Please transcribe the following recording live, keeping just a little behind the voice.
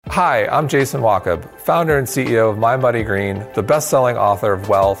Hi, I'm Jason Wachob, founder and CEO of Mind Body Green, the best-selling author of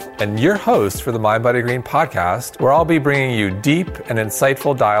Wealth, and your host for the Mind Body Green podcast, where I'll be bringing you deep and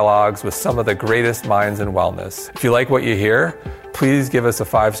insightful dialogues with some of the greatest minds in wellness. If you like what you hear, please give us a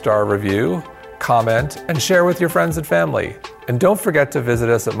 5-star review, comment, and share with your friends and family. And don't forget to visit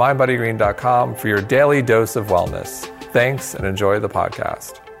us at mindbodygreen.com for your daily dose of wellness. Thanks, and enjoy the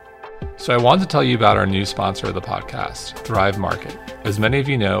podcast. So I wanted to tell you about our new sponsor of the podcast, Thrive Market. As many of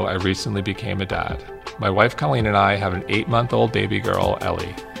you know, I recently became a dad. My wife Colleen and I have an 8-month-old baby girl,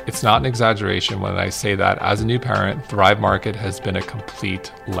 Ellie. It's not an exaggeration when I say that as a new parent, Thrive Market has been a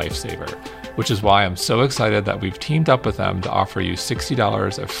complete lifesaver, which is why I'm so excited that we've teamed up with them to offer you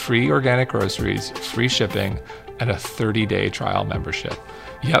 $60 of free organic groceries, free shipping, and a 30-day trial membership.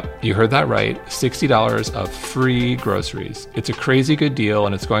 Yep, you heard that right, $60 of free groceries. It's a crazy good deal,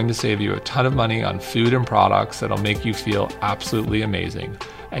 and it's going to save you a ton of money on food and products that'll make you feel absolutely amazing.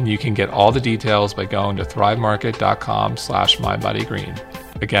 And you can get all the details by going to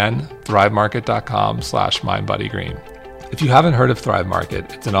thrivemarket.com/mindbodygreen. Again, thrivemarket.com/mindbodygreen. If you haven't heard of Thrive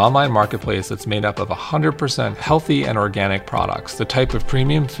Market, it's an online marketplace that's made up of 100% healthy and organic products, the type of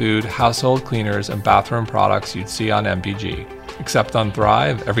premium food, household cleaners, and bathroom products you'd see on MBG. Except on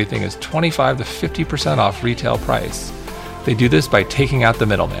Thrive, everything is 25 to 50% off retail price. They do this by taking out the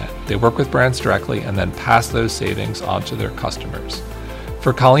middleman. They work with brands directly and then pass those savings on to their customers.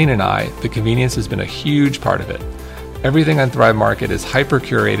 For Colleen and I, the convenience has been a huge part of it. Everything on Thrive Market is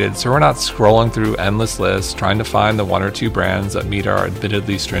hyper-curated, so we're not scrolling through endless lists trying to find the 1 or 2 brands that meet our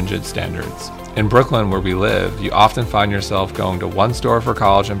admittedly stringent standards. In Brooklyn, where we live, you often find yourself going to one store for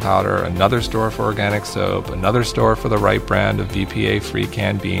collagen powder, another store for organic soap, another store for the right brand of BPA-free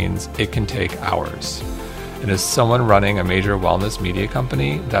canned beans. It can take hours. And as someone running a major wellness media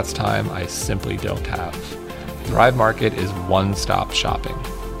company, that's time I simply don't have. Thrive Market is one-stop shopping.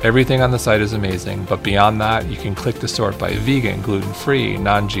 Everything on the site is amazing, but beyond that, you can click to sort by vegan, gluten-free,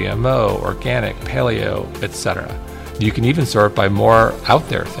 non-GMO, organic, paleo, etc. You can even sort by more out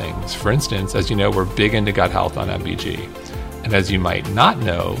there things. For instance, as you know, we're big into gut health on MBG. And as you might not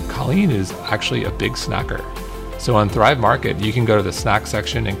know, Colleen is actually a big snacker. So on Thrive Market, you can go to the snack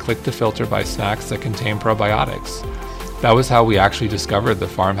section and click to filter by snacks that contain probiotics. That was how we actually discovered the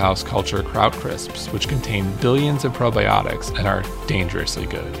Farmhouse Culture Kraut Crisps, which contain billions of probiotics and are dangerously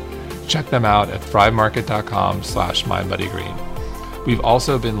good. Check them out at thrivemarket.com/mindbodygreen. We've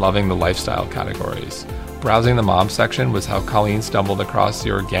also been loving the lifestyle categories. Browsing the mom section was how Colleen stumbled across the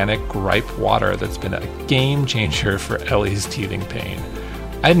organic gripe water that's been a game changer for Ellie's teething pain.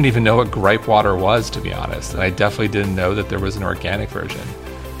 I didn't even know what gripe water was, to be honest, and I definitely didn't know that there was an organic version.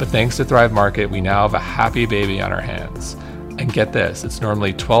 But thanks to Thrive Market, we now have a happy baby on our hands. And get this, it's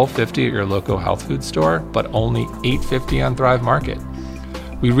normally $12.50 at your local health food store, but only $8.50 on Thrive Market.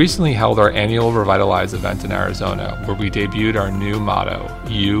 We recently held our annual Revitalize event in Arizona, where we debuted our new motto,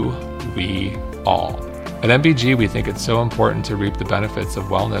 You, We, All. At MBG, we think it's so important to reap the benefits of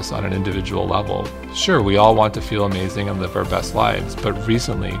wellness on an individual level. Sure, we all want to feel amazing and live our best lives, but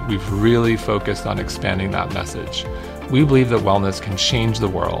recently, we've really focused on expanding that message. We believe that wellness can change the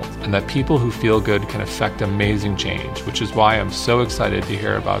world and that people who feel good can affect amazing change, which is why I'm so excited to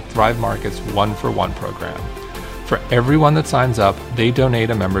hear about Thrive Market's 1-for-1 program. For everyone that signs up, they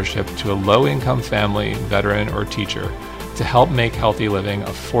donate a membership to a low-income family, veteran, or teacher to help make healthy living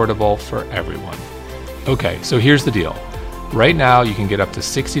affordable for everyone. Okay, so here's the deal. Right now, you can get up to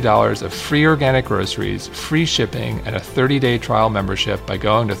 $60 of free organic groceries, free shipping, and a 30-day trial membership by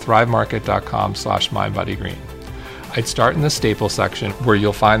going to thrivemarket.com/mindbodygreen. I'd start in the staples section, where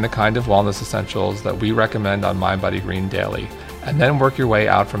you'll find the kind of wellness essentials that we recommend on Mind Body Green daily, and then work your way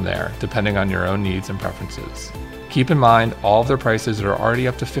out from there, depending on your own needs and preferences. Keep in mind, all of their prices are already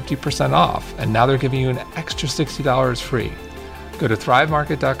up to 50% off, and now they're giving you an extra $60 free. Go to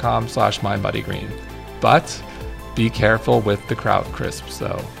thrivemarket.com/mindbodygreen. But be careful with the Kraut Crisps,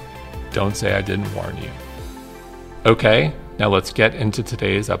 though. Don't say I didn't warn you. Okay, now let's get into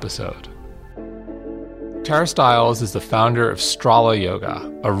today's episode. Tara Stiles is the founder of Strala Yoga,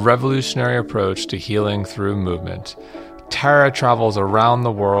 a revolutionary approach to healing through movement. Tara travels around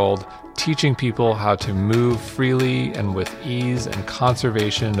the world, teaching people how to move freely and with ease and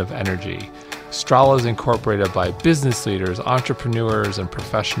conservation of energy. Strala is incorporated by business leaders, entrepreneurs, and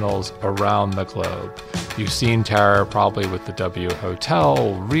professionals around the globe. You've seen Tara probably with the W Hotel,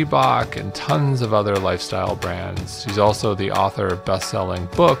 Reebok, and tons of other lifestyle brands. She's also the author of best-selling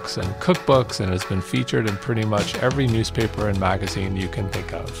books and cookbooks and has been featured in pretty much every newspaper and magazine you can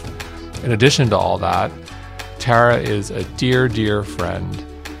think of. In addition to all that, Tara is a dear, dear friend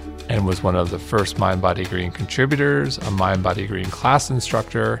and was one of the first Mind Body Green contributors, a Mind Body Green class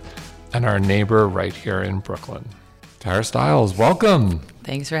instructor, and our neighbor right here in Brooklyn. Tara Stiles, welcome.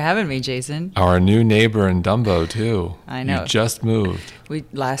 Thanks for having me, Jason. Our new neighbor in Dumbo, too. I know. You just moved.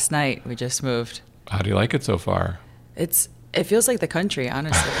 Last night, we just moved. How do you like it so far? It feels like the country,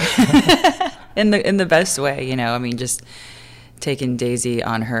 honestly. in the best way, you know. I mean, just taking Daisy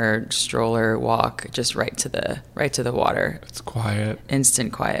on her stroller walk just right to the water. It's quiet.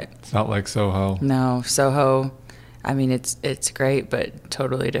 Instant quiet. It's not like Soho. No, Soho. I mean, it's great, but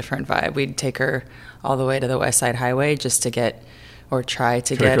totally different vibe. We'd take her all the way to the West Side Highway just to get, or try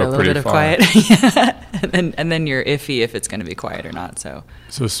to get a little bit of quiet. Yeah. and then you're iffy if it's going to be quiet or not. So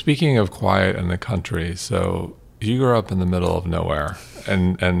speaking of quiet in the country, so you grew up in the middle of nowhere,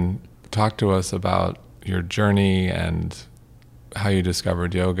 and talk to us about your journey and how you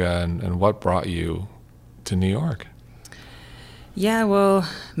discovered yoga and what brought you to New York. Yeah, well,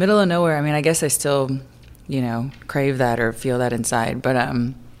 middle of nowhere. I mean, I guess I still, crave that or feel that inside. But,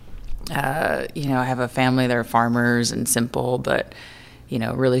 I have a family, they're farmers and simple, but,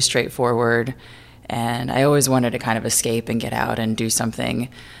 really straightforward. And I always wanted to kind of escape and get out and do something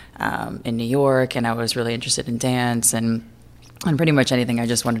in New York. And I was really interested in dance and pretty much anything. I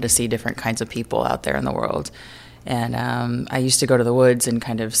just wanted to see different kinds of people out there in the world. And I used to go to the woods and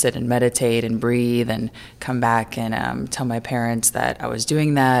kind of sit and meditate and breathe and come back and tell my parents that I was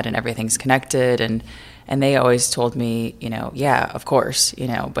doing that and everything's connected. And they always told me, yeah, of course,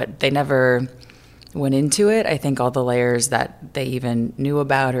 but they never went into it. I think all the layers that they even knew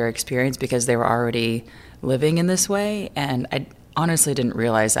about or experienced because they were already living in this way. And I honestly didn't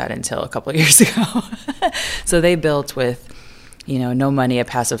realize that until a couple of years ago. So they built with, no money, a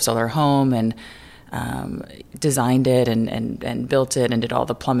passive solar home and designed it and built it and did all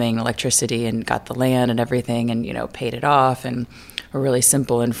the plumbing, electricity, and got the land and everything and, paid it off and were really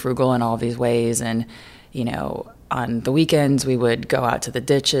simple and frugal in all these ways. And, on the weekends we would go out to the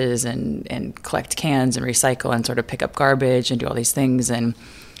ditches and collect cans and recycle and sort of pick up garbage and do all these things and,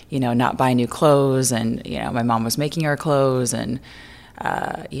 not buy new clothes. And, my mom was making our clothes and,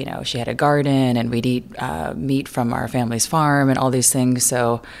 she had a garden and we'd eat meat from our family's farm and all these things.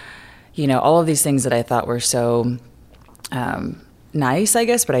 So, all of these things that I thought were so nice, I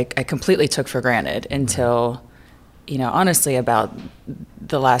guess, but I completely took for granted until, honestly, about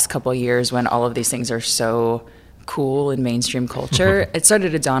the last couple of years when all of these things are so cool in mainstream culture. It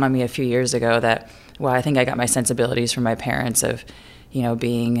started to dawn on me a few years ago that, well, I think I got my sensibilities from my parents of,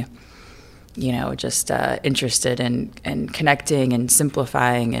 being, just interested in connecting and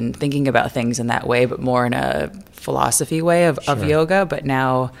simplifying and thinking about things in that way, but more in a philosophy way of yoga. But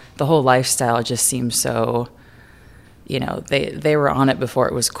now the whole lifestyle just seems so, they were on it before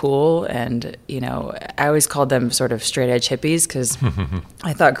it was cool. And, I always called them sort of straight edge hippies because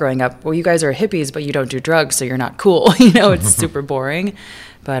I thought growing up, well, you guys are hippies, but you don't do drugs, so you're not cool. It's super boring.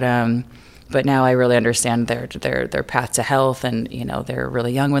 But now I really understand their path to health, and they're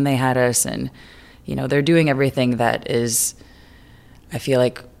really young when they had us, and they're doing everything that is, I feel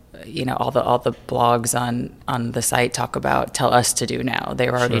like, all the blogs on the site tell us to do now. They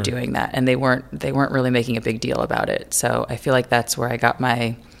were already doing that, and they weren't really making a big deal about it. So I feel like that's where I got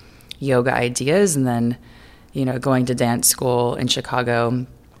my yoga ideas, and then going to dance school in Chicago,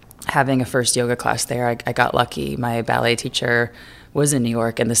 having a first yoga class there, I got lucky. My ballet teacher was in New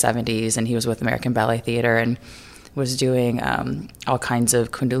York in the 70s, and he was with American Ballet Theater and was doing all kinds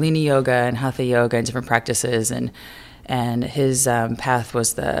of Kundalini yoga and Hatha yoga and different practices. And his path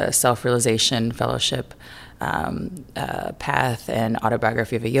was the Self-Realization Fellowship path and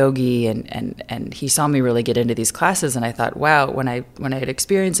Autobiography of a Yogi. And he saw me really get into these classes, and I thought, wow, when I had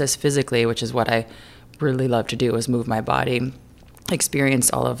experienced this physically, which is what I really love to do, was move my body,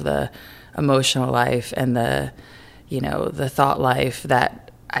 experienced all of the emotional life and the thought life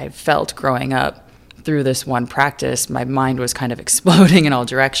that I felt growing up through this one practice, my mind was kind of exploding in all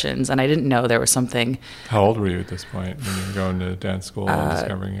directions, and I didn't know there was something. How old were you at this point when you were going to dance school and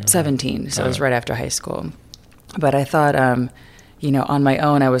discovering yoga? 17, so it was right after high school. But I thought, on my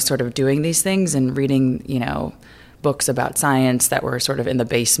own, I was sort of doing these things and reading, books about science that were sort of in the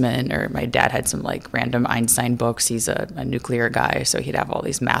basement, or my dad had some like random Einstein books. He's a nuclear guy, so he'd have all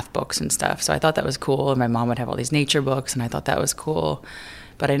these math books and stuff. So I thought that was cool, and my mom would have all these nature books, and I thought that was cool.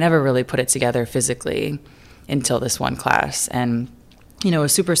 But I never really put it together physically until this one class. And, it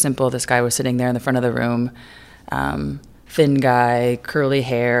was super simple. This guy was sitting there in the front of the room, thin guy, curly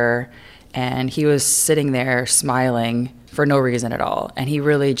hair, and he was sitting there smiling for no reason at all. And he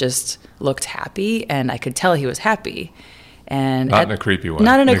really just looked happy, and I could tell he was happy. And not in a creepy way.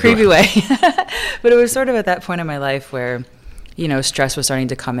 Not in a creepy way. But it was sort of at that point in my life where, stress was starting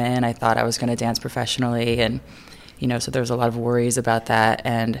to come in. I thought I was going to dance professionally, and so there was a lot of worries about that.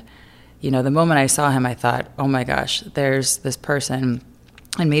 And the moment I saw him, I thought, oh my gosh, there's this person,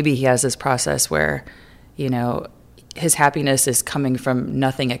 and maybe he has this process where his happiness is coming from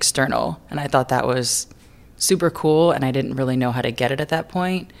nothing external. And I thought that was super cool, and I didn't really know how to get it at that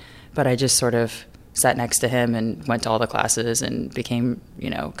point, but I just sort of sat next to him and went to all the classes and became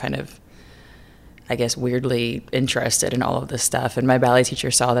kind of, I guess, weirdly interested in all of this stuff. And my ballet teacher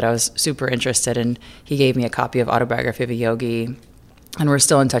saw that I was super interested, and he gave me a copy of Autobiography of a Yogi, and we're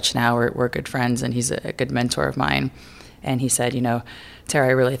still in touch now. We're good friends, and he's a good mentor of mine. And he said, Tara,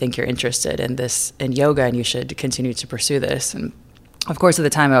 I really think you're interested in this, in yoga, and you should continue to pursue this. And of course, at the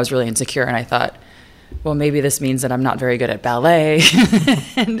time I was really insecure, and I thought, well, maybe this means that I'm not very good at ballet.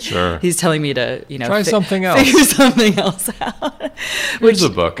 And sure. He's telling me to, try something else. Figure something else out. Here's a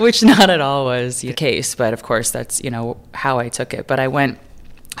book. Which not at all was the case. But of course, that's, how I took it. But I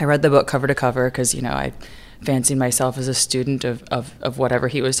read the book cover to cover because, I fancied myself as a student of whatever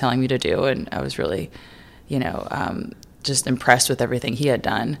he was telling me to do. And I was really, just impressed with everything he had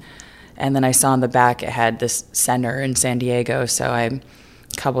done. And then I saw on the back it had this center in San Diego. So I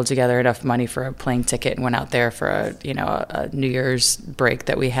cobbled together enough money for a plane ticket and went out there for a New Year's break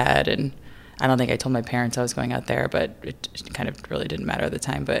that we had. And I don't think I told my parents I was going out there, but it kind of really didn't matter at the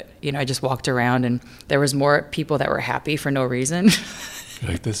time. But, I just walked around, and there was more people that were happy for no reason.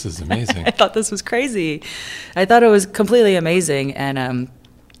 You're like, this is amazing. I thought this was crazy. I thought it was completely amazing. And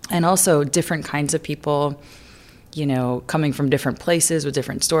also different kinds of people, coming from different places with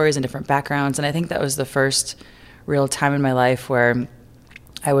different stories and different backgrounds. And I think that was the first real time in my life where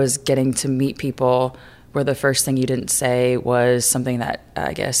I was getting to meet people where the first thing you didn't say was something that,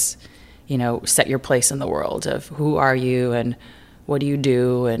 I guess, set your place in the world of who are you and what do you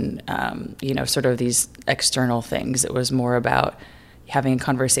do, and, sort of these external things. It was more about having a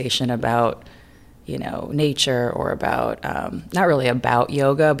conversation about, nature, or about, not really about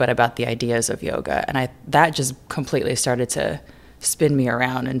yoga, but about the ideas of yoga. And that just completely started to spin me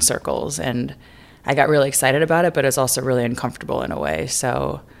around in circles. And I got really excited about it, but it was also really uncomfortable in a way.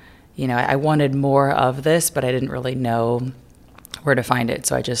 So, I wanted more of this, but I didn't really know where to find it.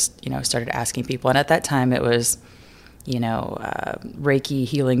 So I just, started asking people. And at that time it was, Reiki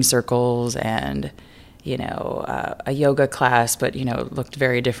healing circles and, a yoga class, but, looked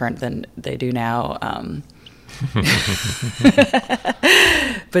very different than they do now.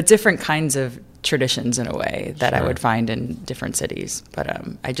 But different kinds of traditions in a way that Sure. I would find in different cities. But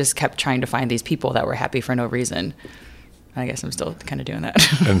I just kept trying to find these people that were happy for no reason. I guess I'm still kind of doing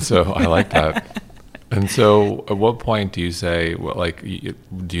that. And so I like that. And so at what point do you say,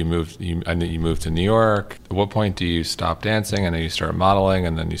 do you move, I know you moved to New York. At what point do you stop dancing and then you start modeling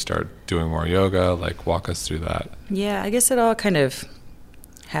and then you start doing more yoga? Walk us through that. Yeah, I guess it all kind of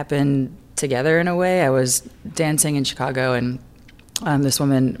happened together in a way. I was dancing in Chicago, and this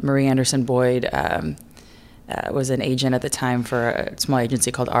woman, Marie Anderson Boyd, was an agent at the time for a small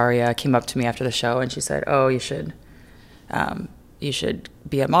agency called Aria, came up to me after the show and she said, oh, you should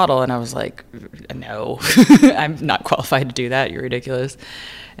be a model. And I was like, no, I'm not qualified to do that. You're ridiculous.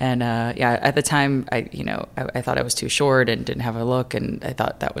 And at the time, I thought I was too short and didn't have a look, and I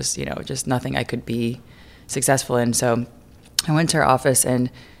thought that was, just nothing I could be successful in. So I went to her office, and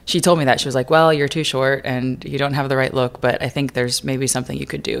she told me that. She was like, well, you're too short and you don't have the right look, but I think there's maybe something you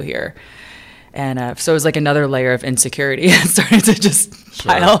could do here. And so it was like another layer of insecurity that started to just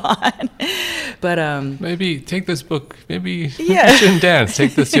pile on. But maybe take this book. Maybe you Yeah. shouldn't dance.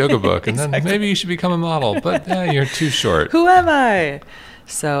 Take this yoga book, and Exactly. then maybe you should become a model. But you're too short. who am I?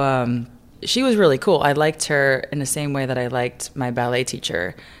 So she was really cool. I liked her in the same way that I liked my ballet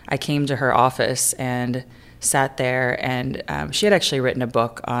teacher. I came to her office and sat there, and she had actually written a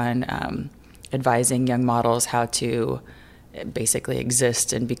book on advising young models how to basically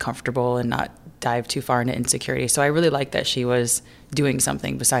exist and be comfortable and not dive too far into insecurity. So I really liked that she was doing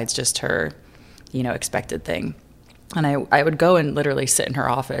something besides just her, expected thing. And I would go and literally sit in her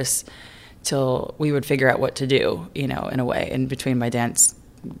office till we would figure out what to do, in a way, in between my dance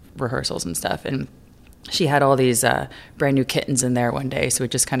rehearsals and stuff. And she had all these brand new kittens in there one day, so we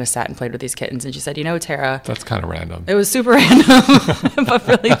just kind of sat and played with these kittens. And she said, Tara, That's kind of random. it was super random, but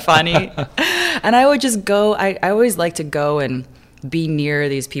really funny. And I would just go, I always like to go and be near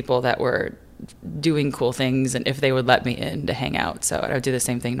these people that were doing cool things, and if they would let me in to hang out. So I would do the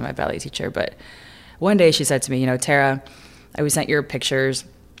same thing to my ballet teacher. But one day she said to me, Tara, we sent your pictures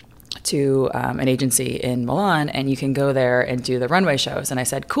to an agency in Milan, and you can go there and do the runway shows. And I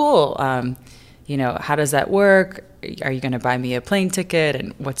said, cool. How does that work? Are you going to buy me a plane ticket?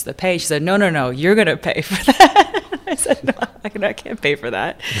 And what's the pay? She said, no, you're going to pay for that. I said, no, I can't pay for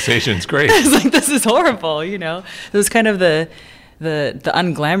that. This agent's great. I was like, this is horrible, you know. It was kind of the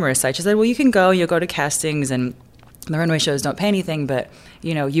unglamorous side. She said, well, you can go, you'll go to castings, and the runway shows don't pay anything, but,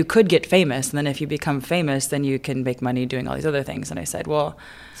 you know, you could get famous. And then if you become famous, then you can make money doing all these other things. And I said, well...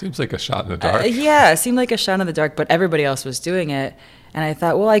 Seems like a shot in the dark. Yeah, it seemed like a shot in the dark, but everybody else was doing it. And I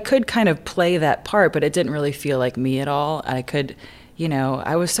thought, well, I could kind of play that part, but it didn't really feel like me at all. And I could, you know,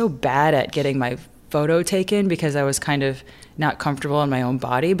 I was so bad at getting my photo taken because I was kind of not comfortable in my own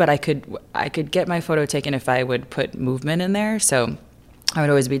body, but I could get my photo taken if I would put movement in there. So I would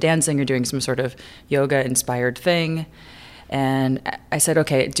always be dancing or doing some sort of yoga-inspired thing. And I said,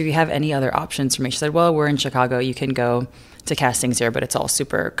 okay, do you have any other options for me? She said, well, we're in Chicago. You can go to castings here, but it's all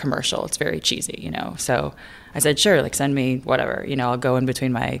super commercial. It's very cheesy, you know. So I said, sure, like send me whatever, you know, I'll go in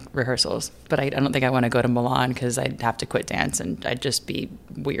between my rehearsals. But I don't think I want to go to Milan because I'd have to quit dance and I'd just be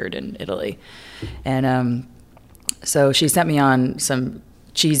weird in Italy. And so she sent me on some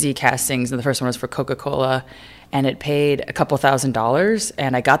cheesy castings, and the first one was for Coca-Cola, and it paid a couple $1,000s,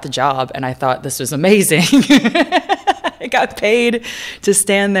 and I got the job, and I thought this was amazing. I got paid to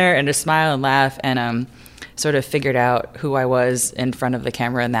stand there and to smile and laugh, and sort of figured out who I was in front of the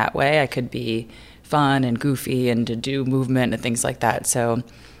camera in that way. I could be fun and goofy and to do movement and things like that. So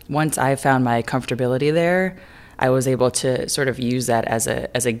once I found my comfortability there, I was able to sort of use that as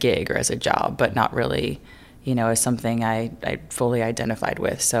a gig or as a job, but not really, you know, as something I fully identified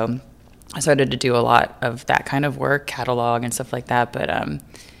with. So I started to do a lot of that kind of work, catalog and stuff like that.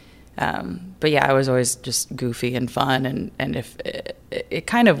 But yeah, I was always just goofy and fun, and if it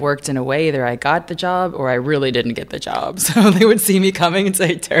kind of worked in a way, either I got the job or I really didn't get the job. So they would see me coming and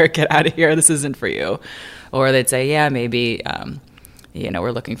say, Tara, get out of here, this isn't for you. Or they'd say, yeah, maybe, you know,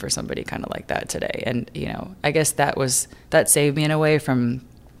 we're looking for somebody kind of like that today. And, you know, I guess that saved me in a way from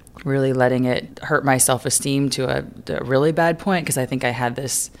really letting it hurt my self-esteem to a really bad point, because I think I had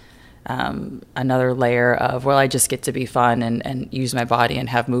this another layer of, well, I just get to be fun and use my body and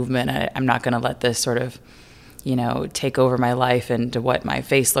have movement. I'm not going to let this sort of, you know, take over my life and to what my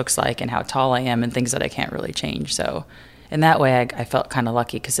face looks like and how tall I am and things that I can't really change. So in that way, I felt kind of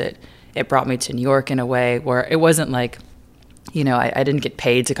lucky, because it brought me to New York in a way where it wasn't like, you know, I didn't get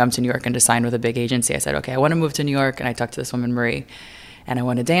paid to come to New York and to sign with a big agency. I said, okay, I want to move to New York. And I talked to this woman, Marie, and I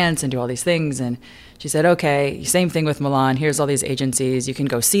want to dance and do all these things. And she said, okay, same thing with Milan. Here's all these agencies. You can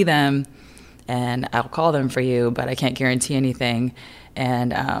go see them, and I'll call them for you, but I can't guarantee anything.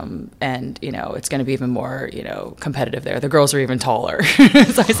 And you know, it's going to be even more, you know, competitive there. The girls are even taller. So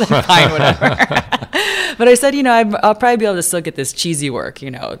I said, fine, whatever. But I said, you know, I'll probably be able to still get this cheesy work,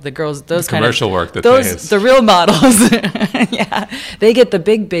 you know, the girls, those the kind of commercial work that those, the real models. Yeah, they get the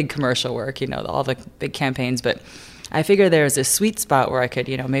big commercial work, you know, all the big campaigns. But I figured there was a sweet spot where I could,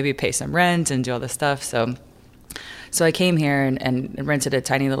 you know, maybe pay some rent and do all this stuff. So I came here and rented a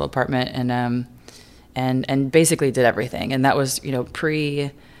tiny little apartment and basically did everything. And that was, you know,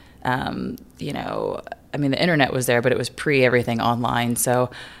 pre, you know, I mean, the internet was there, but it was pre everything online.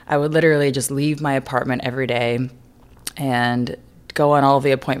 So I would literally just leave my apartment every day and go on all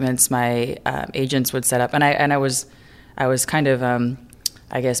the appointments my agents would set up. And I was kind of,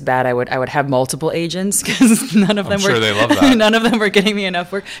 I guess bad. I would have multiple agents, because none of them I'm sure they love that. None of them were getting me enough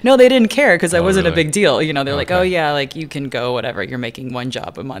work. No, they didn't care, because I wasn't really? a big deal. You know, they're like, Okay. oh yeah, like you can go, whatever. You're making one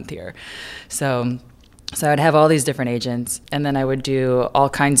job a month here. So I'd have all these different agents, and then I would do all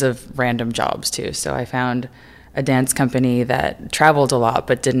kinds of random jobs too. So I found a dance company that traveled a lot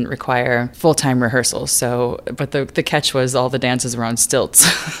but didn't require full-time rehearsals. So, but the catch was all the dances were on stilts.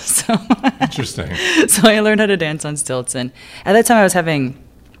 So Interesting. So I learned how to dance on stilts, and at that time I was having,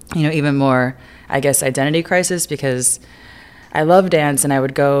 you know, even more, I guess, identity crisis, because I love dance, and I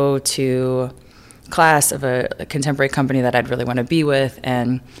would go to class of a contemporary company that I'd really want to be with,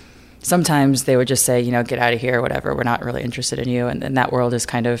 and sometimes they would just say, you know, get out of here, whatever, we're not really interested in you. And that world is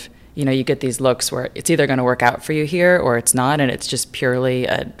kind of, you know, you get these looks where it's either going to work out for you here or it's not, and it's just purely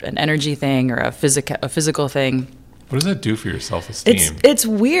an energy thing or a physical thing. What does that do for your self-esteem? It's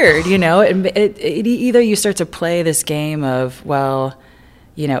weird, you know. It either you start to play this game of, well,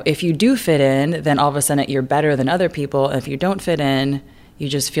 you know, if you do fit in, then all of a sudden you're better than other people. And if you don't fit in, you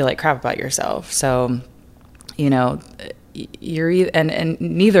just feel like crap about yourself. So, you know, and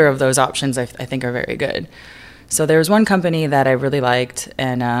neither of those options I think are very good. So there was one company that I really liked,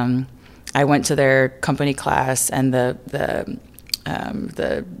 and I went to their company class, and the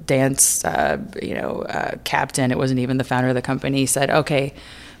dance captain, it wasn't even the founder of the company, said, okay,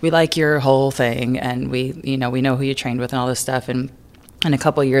 we like your whole thing, and we know who you trained with and all this stuff, and in a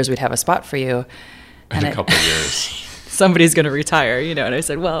couple of years we'd have a spot for you. In a couple of years. Somebody's going to retire, you know. And I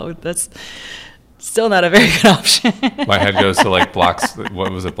said, well, Still not a very good option. My head goes to like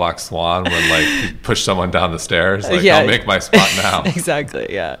what was it, Black Swan, when like you push someone down the stairs? Like, Yeah. I'll make my spot now. Exactly,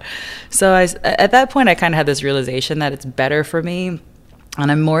 yeah. So at that point, I kind of had this realization that it's better for me,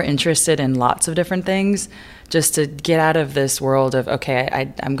 and I'm more interested in lots of different things, just to get out of this world of,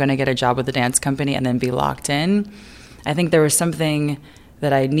 okay, I'm going to get a job with a dance company and then be locked in. I think there was something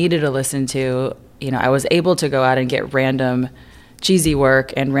that I needed to listen to. You know, I was able to go out and get random cheesy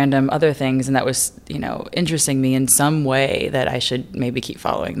work and random other things, and that was, you know, interesting me in some way that I should maybe keep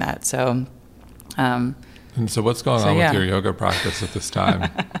following that. So and so what's going on with your yoga practice at this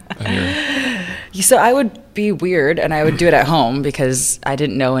time? So I would be weird, and I would do it at home because I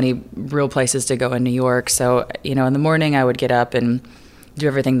didn't know any real places to go in New York. So, you know, in the morning I would get up and do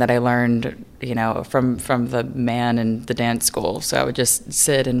everything that I learned, you know, from the man in the dance school. So I would just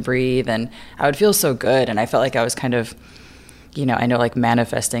sit and breathe, and I would feel so good. And I felt like I was kind of, you know, I know like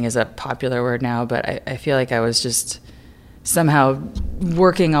manifesting is a popular word now, but I feel like I was just somehow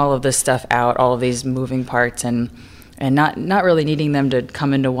working all of this stuff out, all of these moving parts, and not really needing them to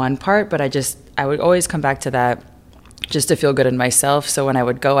come into one part, but I would always come back to that just to feel good in myself. So when I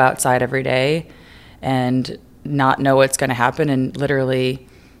would go outside every day and not know what's going to happen and literally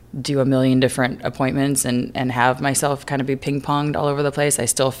do a million different appointments and have myself kind of be ping-ponged all over the place, I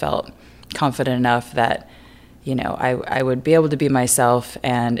still felt confident enough that, you know, I would be able to be myself,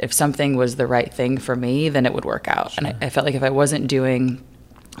 and if something was the right thing for me, then it would work out. Sure. And I felt like if I wasn't doing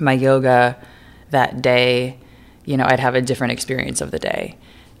my yoga that day, you know, I'd have a different experience of the day.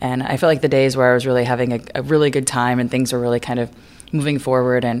 And I felt like the days where I was really having a really good time and things were really kind of moving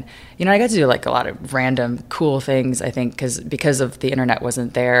forward, and, you know, I got to do like a lot of random cool things, I think, because of the internet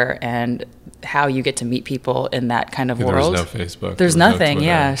wasn't there, and how you get to meet people in that kind of world. There was no Facebook. There's nothing, no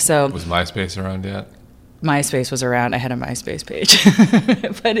yeah. So was MySpace around yet? MySpace was around. I had a MySpace page.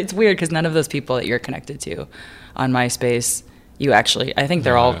 But it's weird because none of those people that you're connected to on MySpace, you actually, I think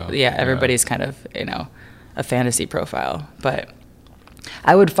they're everybody's kind of, you know, a fantasy profile. But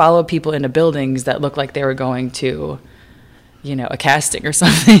I would follow people into buildings that looked like they were going to, you know, a casting or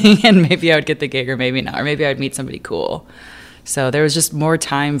something, and maybe I would get the gig or maybe not, or maybe I would meet somebody cool. So there was just more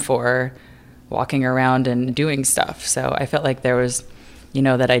time for walking around and doing stuff. So I felt like there was, you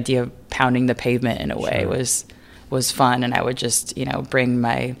know, that idea of pounding the pavement in a way was fun. And I would just, you know, bring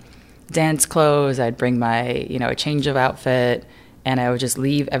my dance clothes, I'd bring my, you know, a change of outfit, and I would just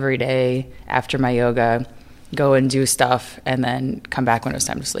leave every day after my yoga, go and do stuff, and then come back when it was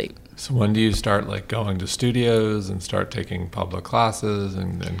time to sleep. So when do you start like going to studios and start taking public classes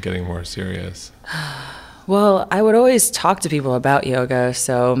and getting more serious? Well, I would always talk to people about yoga,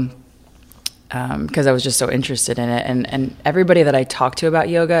 so because I was just so interested in it, and everybody that I talked to about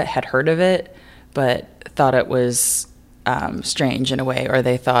yoga had heard of it, but thought it was strange in a way, or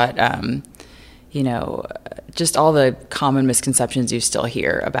they thought, you know, just all the common misconceptions you still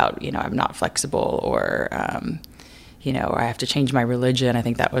hear about, you know, I'm not flexible, or you know, or I have to change my religion. I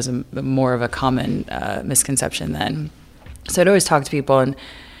think that was more of a common misconception then. So I'd always talk to people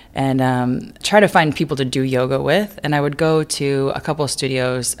and try to find people to do yoga with. And I would go to a couple of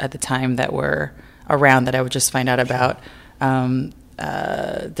studios at the time that were around that I would just find out about.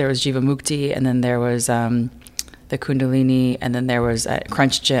 There was Jiva Mukti, and then there was the Kundalini, and then there was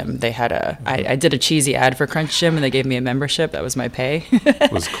Crunch Gym. They had I did a cheesy ad for Crunch Gym, and they gave me a membership. That was my pay.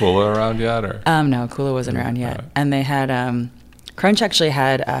 Was Kula around yet? Or? No, Kula wasn't around yet. Right. And they had, Crunch actually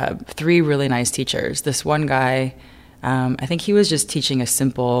had 3 really nice teachers. This one guy, I think he was just teaching a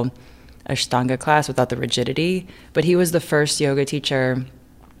simple Ashtanga class without the rigidity, but he was the first yoga teacher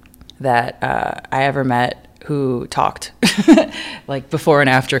that I ever met who talked like before and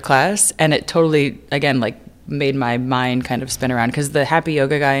after class. And it totally, again, like made my mind kind of spin around, because the happy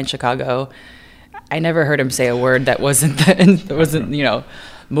yoga guy in Chicago, I never heard him say a word that wasn't, you know,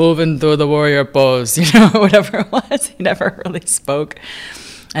 moving through the warrior pose, you know, whatever it was. He never really spoke.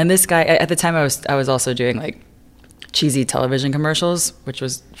 And this guy, at the time I was also doing like cheesy television commercials, which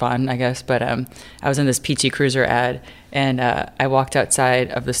was fun, I guess. But I was in this PT Cruiser ad, and I walked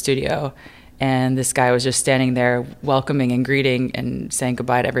outside of the studio, and this guy was just standing there welcoming and greeting and saying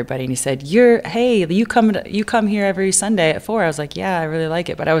goodbye to everybody. And he said, you come here every Sunday at 4. I was like, yeah, I really like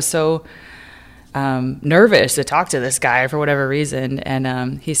it. But I was so nervous to talk to this guy for whatever reason.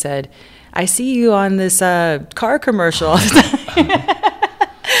 And he said, I see you on this car commercial all the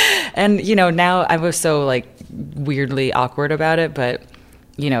time. And, you know, now I was so like weirdly awkward about it. But,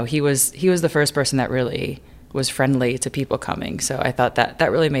 you know, he was the first person that really was friendly to people coming. So I thought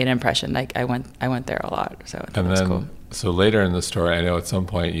that really made an impression. Like I went there a lot. So I thought it was cool. So later in the story, I know at some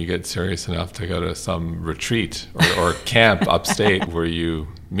point you get serious enough to go to some retreat or camp upstate where you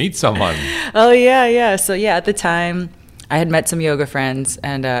meet someone. Oh, yeah. So, yeah, at the time, I had met some yoga friends,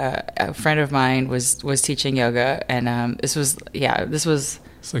 and a friend of mine was teaching yoga, and this was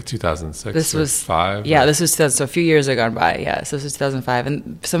It's like 2006 this or was 5? Yeah, this was so a few years had gone by. Yeah, so this was 2005,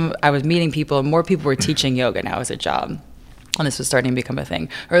 and I was meeting people, and more people were teaching yoga now as a job, and this was starting to become a thing,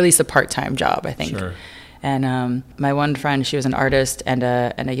 or at least a part-time job, I think. Sure. And my one friend, she was an artist and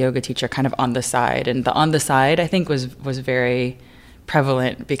a yoga teacher, kind of on the side. And the on the side, I think, was very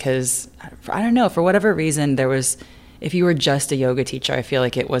prevalent because, I don't know, for whatever reason, if you were just a yoga teacher, I feel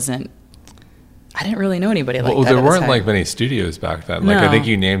like it wasn't. I didn't really know anybody like that. Well, there at the weren't time. like many studios back then. Like No. I think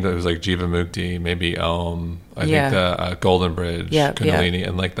you named it was like Jiva Mukti, maybe I think the Golden Bridge, Kundalini,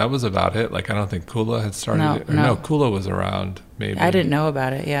 and like that was about it. Like I don't think Kula had started. No, Kula was around. Maybe I didn't know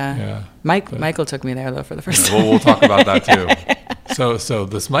about it. Yeah. Michael took me there though for the first time. We'll talk about that too. So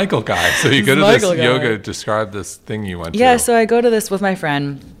this Michael guy. So you go to this yoga. Describe this thing you went to. Yeah. So I go to this with my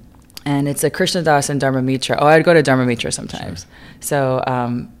friend. And it's a Krishna Das and Dharma Mitra. Oh, I'd go to Dharma Mitra sometimes. Sure. So,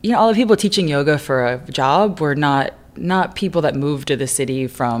 all the people teaching yoga for a job were not people that moved to the city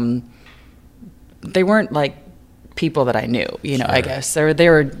from. They weren't like people that I knew, sure. I guess. They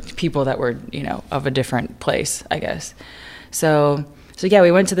were people that were, of a different place, I guess. So yeah, we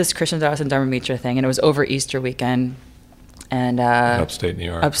went to this Krishna Das and Dharma Mitra thing, and it was over Easter weekend. And upstate New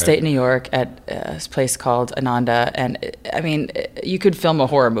York. New York at this place called Ananda, and I mean, you could film a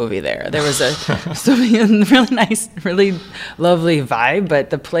horror movie there. There was a really nice, really lovely vibe, but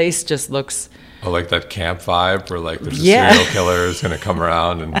the place just looks. Oh, like that camp vibe where like there's a serial killer who's going to come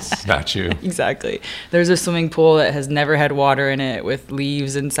around and snatch you. Exactly. There's a swimming pool that has never had water in it with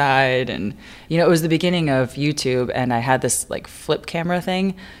leaves inside. And, it was the beginning of YouTube, and I had this like flip camera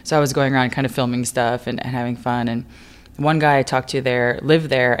thing. So I was going around kind of filming stuff and having fun. And one guy I talked to there lived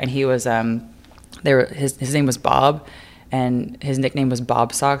there, and he was his name was Bob, and his nickname was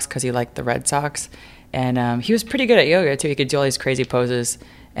Bob Sox because he liked the Red Sox, and he was pretty good at yoga too. He could do all these crazy poses,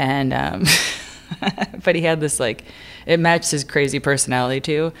 and but he had this like it matched his crazy personality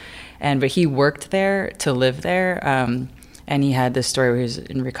too, but he worked there to live there, and he had this story where he was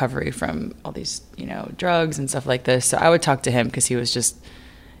in recovery from all these drugs and stuff like this. So I would talk to him because he was just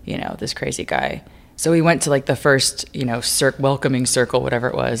this crazy guy. So we went to like the first, welcoming circle, whatever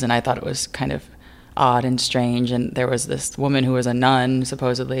it was, and I thought it was kind of odd and strange. And there was this woman who was a nun,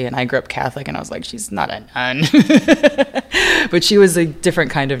 supposedly, and I grew up Catholic, and I was like, she's not a nun. But she was a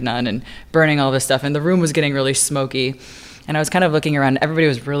different kind of nun and burning all this stuff. And the room was getting really smoky. And I was kind of looking around. Everybody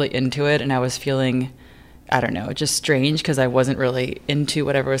was really into it, and I was feeling, I don't know, just strange because I wasn't really into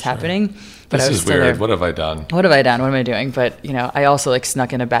whatever was happening. But this I was is weird. there. What have I done? What am I doing? But, I also like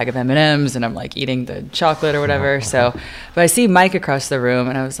snuck in a bag of M&Ms, and I'm like eating the chocolate or whatever. But I see Mike across the room,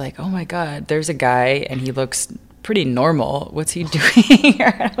 and I was like, oh my God, there's a guy, and he looks pretty normal. What's he doing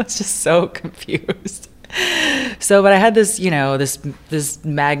here? I was just so confused. But I had this, this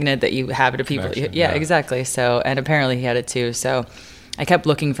magnet that you have to people. Yeah, exactly. So, and apparently he had it too. So I kept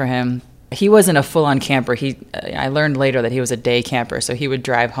looking for him. He wasn't a full-on camper. I learned later that he was a day camper, so he would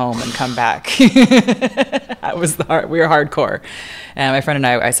drive home and come back. We were hardcore. And my friend and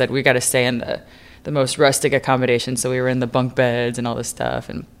I said, we got to stay in the most rustic accommodation, so we were in the bunk beds and all this stuff,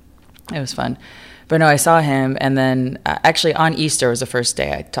 and it was fun. But no, I saw him, and then actually on Easter was the first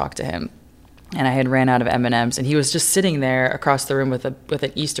day I talked to him. And I had ran out of M&Ms, and he was just sitting there across the room with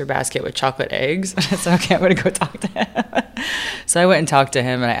an Easter basket with chocolate eggs. And I said, okay, I'm going to go talk to him. So I went and talked to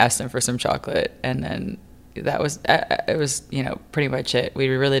him, and I asked him for some chocolate. And then it was pretty much it. We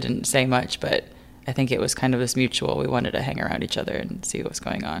really didn't say much, but I think it was kind of this mutual. We wanted to hang around each other and see what was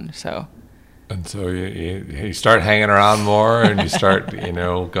going on. And so you start hanging around more, and you start,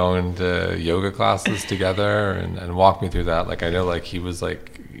 going to yoga classes together, and walk me through that. Like I know, like he was like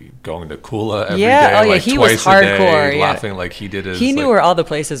going to Kula every day. Oh yeah, he was hardcore. Laughing like he did his. He knew where all the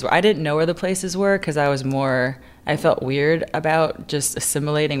places were. I didn't know where the places were because I felt weird about just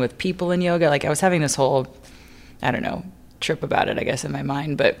assimilating with people in yoga. Like I was having this whole, I don't know, trip about it, I guess, in my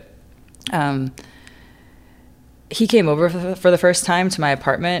mind. But he came over for the first time to my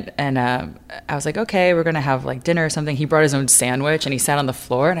apartment, and I was like, okay, we're going to have like dinner or something. He brought his own sandwich, and he sat on the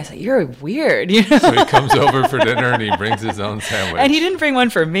floor, and I said, you're weird. So he comes over for dinner, and he brings his own sandwich. And he didn't bring one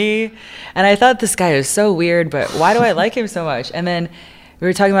for me. And I thought, this guy is so weird, but why do I like him so much? And then we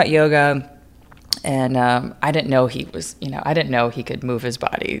were talking about yoga, and I didn't know he was, I didn't know he could move his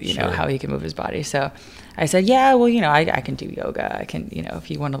body, Sure. how he could move his body. So I said, yeah, well, I can do yoga. I can,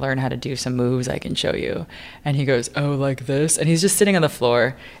 if you want to learn how to do some moves, I can show you. And he goes, oh, like this? And he's just sitting on the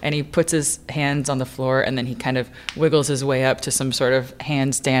floor, and he puts his hands on the floor, and then he kind of wiggles his way up to some sort of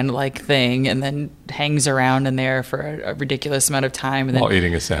handstand-like thing, and then hangs around in there for a ridiculous amount of time. And While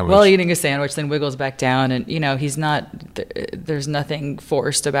eating a sandwich. Then wiggles back down. And, he's not, there's nothing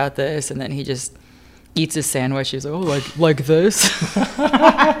forced about this. And then he just eats his sandwich. He's like, oh, like this?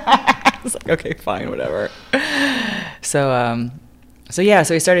 I was like, okay, fine, whatever. So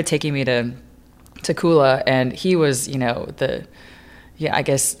he started taking me to Kula, and he was, I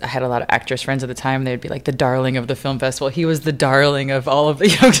guess I had a lot of actress friends at the time. They'd be like the darling of the film festival. He was the darling of all of the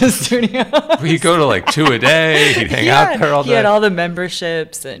yoga studios. He'd go to like 2 a day. He'd hang out there all day. He had all the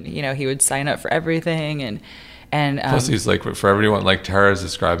memberships, and, he would sign up for everything. And plus he's like, for everyone, like Tara's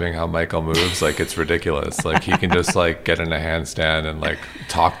describing how Michael moves, like it's ridiculous. Like he can just like get in a handstand and like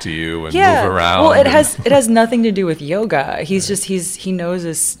talk to you and move around. Well, it has nothing to do with yoga. He's just he knows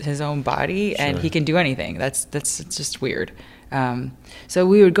his own body, and he can do anything. That's just weird. So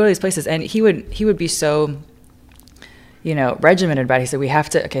we would go to these places, and he would be so, regimented about it. He said, we have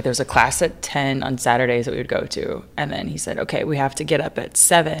to, there's a class at 10 on Saturdays that we would go to. And then he said, okay, we have to get up at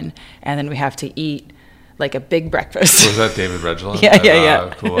 7, and then we have to eat like a big breakfast. Was that David Reginald?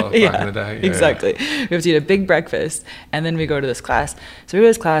 Yeah. Cool. Back in the day? Yeah, exactly. Yeah. We have to eat a big breakfast, and then we go to this class. So we go to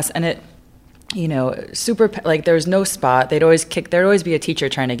this class, and it, super, like there was no spot. There'd always be a teacher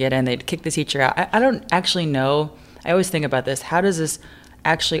trying to get in. They'd kick the teacher out. I don't actually know. I always think about this. How does this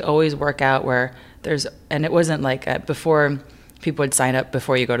actually always work out where and it wasn't like before people would sign up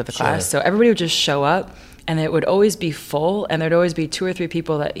before you go to the class. So everybody would just show up, and it would always be full, and there'd always be 2 or 3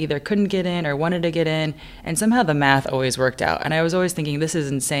 people that either couldn't get in or wanted to get in, and somehow the math always worked out. And I was always thinking, this is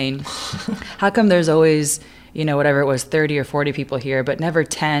insane. How come there's always, whatever it was, 30 or 40 people here, but never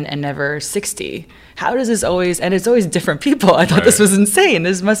 10 and never 60? How does this always, and it's always different people. I thought this was insane.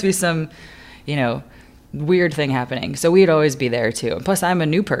 This must be some, weird thing happening. So we'd always be there too. And plus, I'm a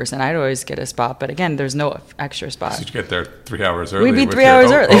new person. I'd always get a spot, but again, there's no extra spot. So you'd get there 3 hours early. We'd be 3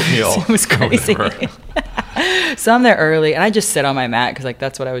 hours early. It was crazy. So I'm there early, and I just sit on my mat because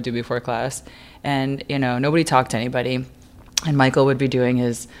that's what I would do before class. And nobody talked to anybody. And Michael would be doing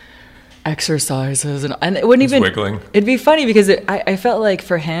his exercises, and it wouldn't even wiggling. It'd be funny because I felt like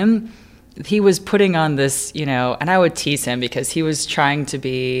for him, he was putting on this, and I would tease him because he was trying to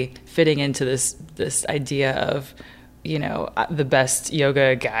be fitting into this idea of, the best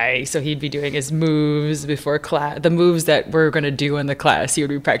yoga guy. So he'd be doing his moves before class, the moves that we're going to do in the class. He would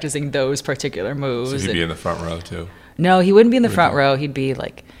be practicing those particular moves. So he'd be in the front row too? No, he wouldn't be in the front row. He'd be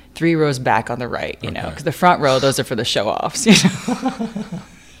like 3 rows back on the right, because the front row, those are for the show-offs,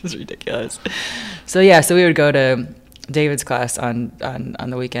 It's ridiculous. So we would go to David's class on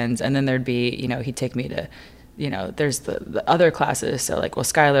the weekends, and then there'd be, he'd take me to, there's the other classes. So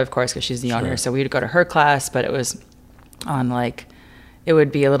Skylar, of course, because she's the owner. So we'd go to her class, but it was on it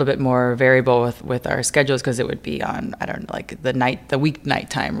would be a little bit more variable with our schedules because it would be on, I don't know, the weeknight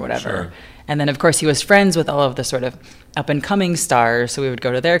time or whatever. Sure. And then, of course, he was friends with all of the sort of up-and-coming stars, so we would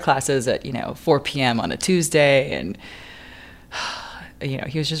go to their classes at, 4 p.m. on a Tuesday, and,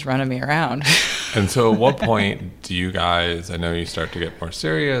 he was just running me around. And so at what point do you guys, I know you start to get more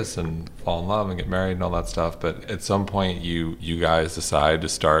serious and fall in love and get married and all that stuff, but at some point you guys decide to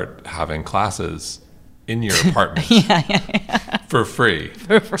start having classes in your apartment for free.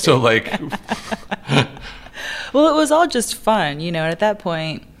 So well, it was all just fun, and at that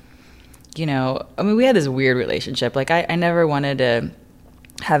point, we had this weird relationship. I never wanted to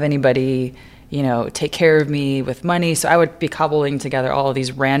have anybody, take care of me with money. So I would be cobbling together all of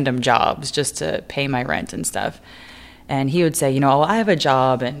these random jobs just to pay my rent and stuff. And he would say, I have a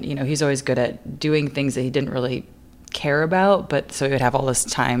job. And, he's always good at doing things that he didn't really care about. But so he would have all this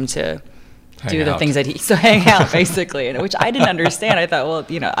time to do the things that hang out basically, which I didn't understand. I thought, well,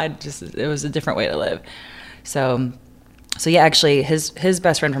 it was a different way to live. So yeah, actually his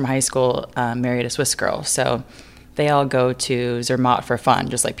best friend from high school married a Swiss girl. So they all go to Zermatt for fun,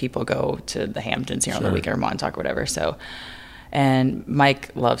 just like people go to the Hamptons here on the weekend or Montauk or whatever. So, and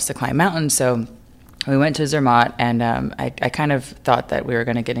Mike loves to climb mountains. So we went to Zermatt, and I kind of thought that we were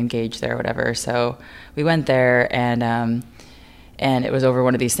going to get engaged there or whatever. So we went there, and it was over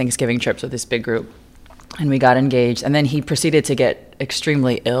one of these Thanksgiving trips with this big group. And we got engaged, and then he proceeded to get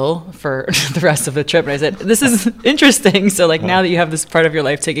extremely ill for the rest of the trip. And I said, this is interesting. So now that you have this part of your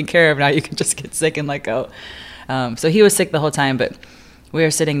life taken care of, now you can just get sick and let go. So he was sick the whole time, but we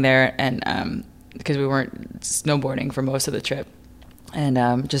were sitting there, and because we weren't snowboarding for most of the trip,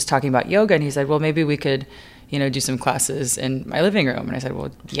 and just talking about yoga. And he said, well, maybe we could, do some classes in my living room. And I said,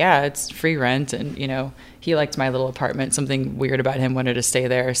 well, yeah, it's free rent. And, he liked my little apartment. Something weird about him, wanted to stay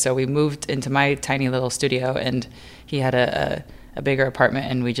there. So we moved into my tiny little studio, and he had a bigger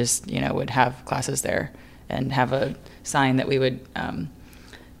apartment, and we just, would have classes there and have a sign that we would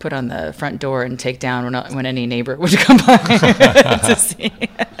put on the front door and take down when any neighbor would come by to see.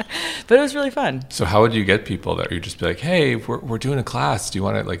 But it was really fun. So how would you get people there? You'd just be like, hey, we're doing a class. Do you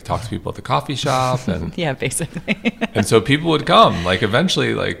want to like talk to people at the coffee shop? And yeah, basically. And so people would come. Like eventually,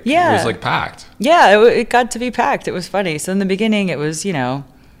 it was like packed. Yeah, it got to be packed. It was funny. So in the beginning, it was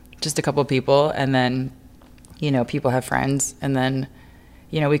just a couple people, and then people have friends, and then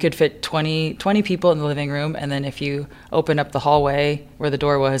we could fit 20 people in the living room, and then if you open up the hallway where the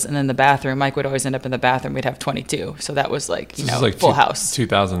door was, and then the bathroom, Mike would always end up in the bathroom, we'd have 22. So that was like, full house.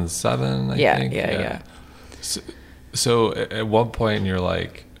 2007, I think. Yeah. So at one point you're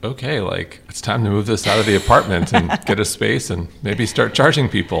like, okay, like it's time to move this out of the apartment and get a space and maybe start charging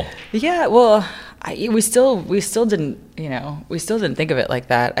people. Yeah, well, we still didn't think of it like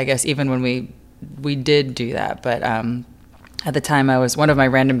that, I guess, even when we did do that. But at the time, one of my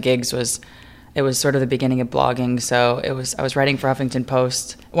random gigs was sort of the beginning of blogging. So I was writing for Huffington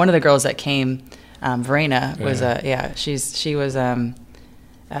Post. One of the girls that came, Verena, was she was an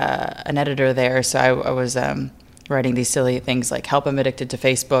editor there. So I was writing these silly things like help I'm addicted to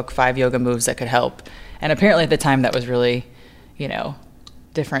Facebook, 5 yoga moves that could help. And apparently at the time that was really,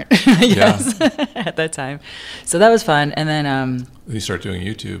 different, I guess, at that time. So that was fun. And then you start doing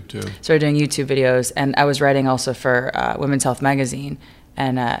YouTube too. Started doing YouTube videos, and I was writing also for Women's Health magazine,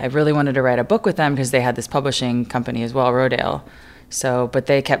 and I really wanted to write a book with them because they had this publishing company as well, Rodale. So, but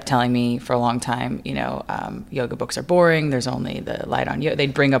they kept telling me for a long time, yoga books are boring. There's only the Light on Yoga.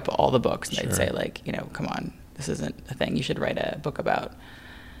 They'd bring up all the books, and they'd say like, come on, this isn't a thing. You should write a book about,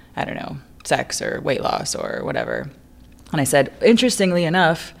 I don't know, sex or weight loss or whatever. And I said, interestingly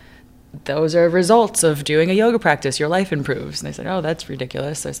enough, those are results of doing a yoga practice. Your life improves. And they said, oh, that's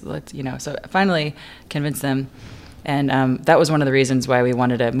ridiculous. So I said, so I finally convinced them. And that was one of the reasons why we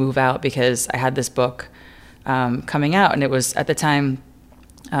wanted to move out, because I had this book coming out. And it was, at the time,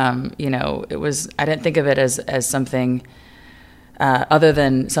 I didn't think of it as something other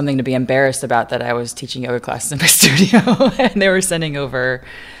than something to be embarrassed about, that I was teaching yoga classes in my studio. And they were sending over,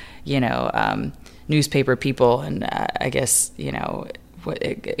 newspaper people, and I guess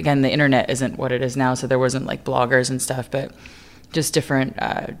again, the internet isn't what it is now, so there wasn't like bloggers and stuff, but just different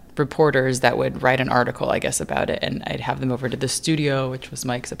reporters that would write an article, I guess, about it, and I'd have them over to the studio, which was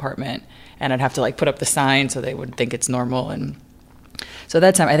Mike's apartment, and I'd have to like put up the sign so they would think it's normal. And so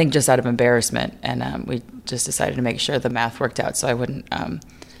that time, I think just out of embarrassment, and we just decided to make sure the math worked out so I wouldn't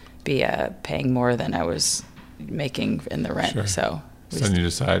be paying more than I was making in the rent. Sure. So then you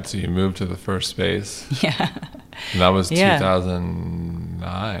decide, so you moved to the first space. Yeah. And that was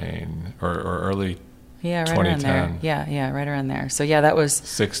 2009 or early 2010. Around there. Yeah, right around there. So that was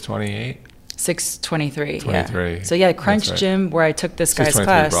 628? 623. 23. Yeah. So Crunch right. Gym, where I took this guy's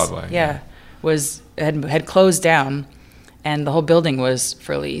class, Broadway, had closed down, and the whole building was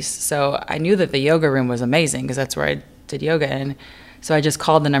for lease. So I knew that the yoga room was amazing because that's where I did yoga in. So I just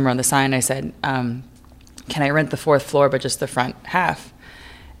called the number on the sign. I said, can I rent the 4th floor, but just the front half?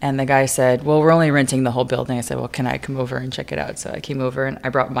 And the guy said, well, we're only renting the whole building. I said, well, can I come over and check it out? So I came over, and I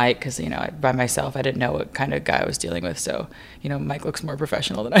brought Mike because, by myself, I didn't know what kind of guy I was dealing with. So, Mike looks more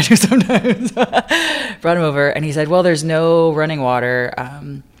professional than I do sometimes. Brought him over, and he said, well, there's no running water.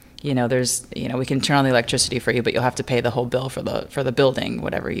 We can turn on the electricity for you, but you'll have to pay the whole bill for the building,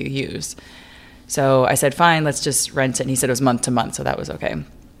 whatever you use. So I said, fine, let's just rent it. And he said it was month to month, so that was okay.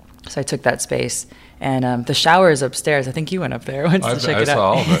 So I took that space, and the shower is upstairs. I think you went up there once to check it out. I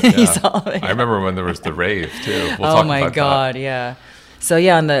saw all of it. Yeah. You saw all of it, yeah. I remember when there was the rave too. Oh my God, yeah. So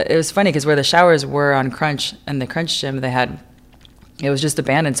it was funny because where the showers were on Crunch and the Crunch gym, it was just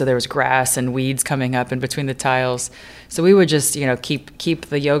abandoned. So there was grass and weeds coming up in between the tiles. So we would just keep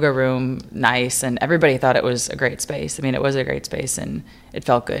the yoga room nice, and everybody thought it was a great space. I mean, it was a great space, and it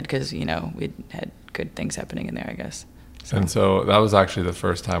felt good because we had good things happening in there, I guess. And so that was actually the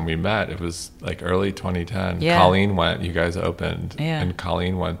first time we met. It was like early 2010. Yeah. Colleen went, you guys opened, yeah. And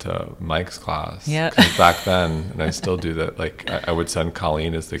Colleen went to Mike's class. Yeah. 'Cause back then, and I still do that, like I would send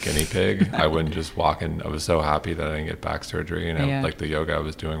Colleen as the guinea pig. I wouldn't just walk in. I was so happy that I didn't get back surgery, and yeah. like the yoga I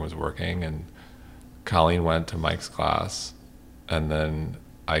was doing was working. And Colleen went to Mike's class, and then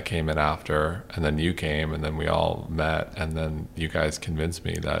I came in after, and then you came, and then we all met, and then you guys convinced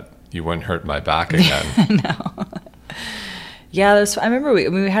me that you wouldn't hurt my back again. No. Yeah, I remember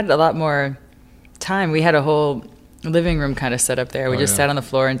we had a lot more time. We had a whole living room kind of set up there. We just sat on the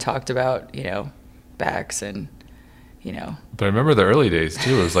floor and talked about, kickbacks and, you know. But I remember the early days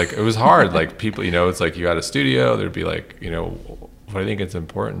too. It was like, it was hard. Like people, you know, it's like you had a studio, there'd be like, you know, what I think it's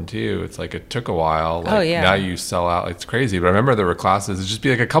important too. It's like, it took a while. Like now you sell out. It's crazy. But I remember there were classes, it'd just be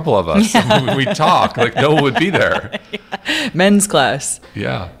like a couple of us. And we'd talk, like no one would be there. Men's class.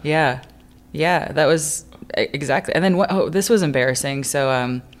 Yeah. Yeah. Yeah. That was exactly. And then this was embarrassing.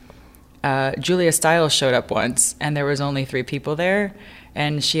 So, Julia Stiles showed up once and there was only 3 people there.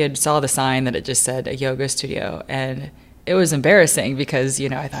 And she had saw the sign that it just said a yoga studio. And it was embarrassing because, you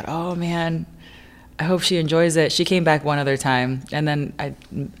know, I thought, oh man, I hope she enjoys it. She came back one other time and then I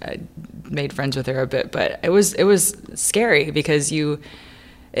made friends with her a bit, but it was scary because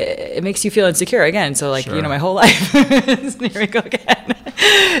it makes you feel insecure again. So like, you know, my whole life, here we go again.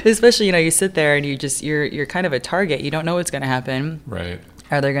 Especially, you know, you sit there and you're kind of a target. You don't know what's going to happen. Right.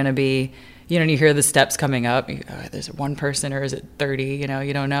 Are there going to be, you know, you hear the steps coming up. There's one person or is it 30? You know,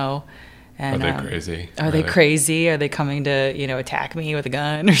 you don't know. And, are they crazy? Are they crazy? Are they coming to, you know, attack me with a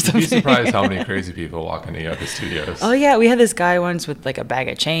gun or something? You'd be surprised how many crazy people walk into yoga studios. Oh, yeah. We had this guy once with like a bag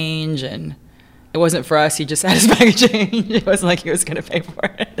of change and it wasn't for us. He just had his bag of change. It wasn't like he was going to pay for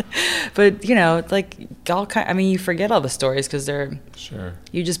it. But, you know, like you forget all the stories because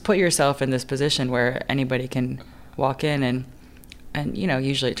you just put yourself in this position where anybody can walk in and you know,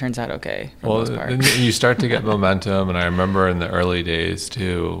 usually it turns out okay for the most part. Then you start to get momentum. And I remember in the early days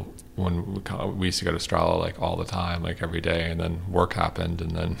too, when we used to go to Strala like all the time, like every day, and then work happened,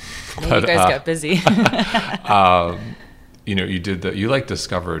 and then you guys got busy. You know, you like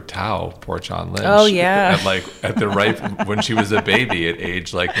discovered Tao, Porchan Lynch. Oh yeah. At the right when she was a baby at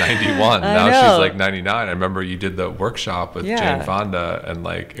age like 91. Now she's like 99. I remember you did the workshop with Jane Fonda, and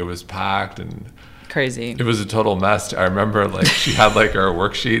like it was packed and crazy. It was a total mess. I remember like she had like her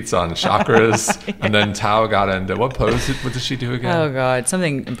worksheets on chakras, and then Tao got into what pose? What did she do again? Oh God,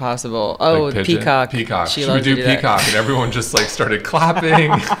 something impossible. Oh, like peacock. She would do peacock, and everyone just like started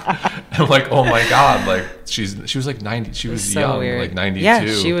clapping. I'm like, oh my God, like she was like 90. She was so young, weird. like 92. Yeah,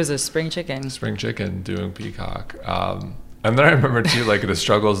 she was a spring chicken. Spring chicken doing peacock. And then I remember too, like the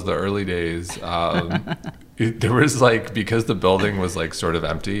struggles of the early days. There was like, because the building was like sort of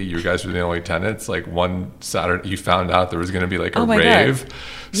empty, you guys were the only tenants. Like one Saturday, you found out there was going to be like a rave. God.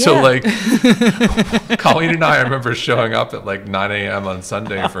 So like, Colleen and I remember showing up at like 9 a.m. on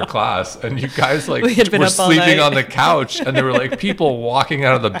Sunday for class, and you guys like were sleeping on the couch, and there were like people walking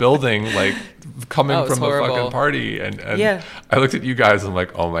out of the building, like coming from the fucking party. And I looked at you guys, and I'm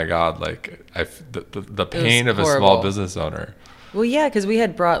like, oh my God, like the pain of a small business owner. Well, yeah, because we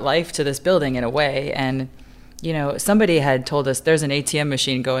had brought life to this building in a way, and you know, somebody had told us there's an ATM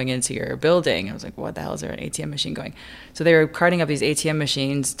machine going into your building. I was like, what the hell is there an ATM machine going? So they were carting up these ATM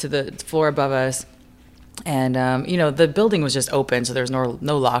machines to the floor above us. And, you know, the building was just open, so there was no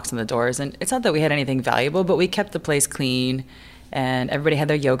locks on the doors. And it's not that we had anything valuable, but we kept the place clean and everybody had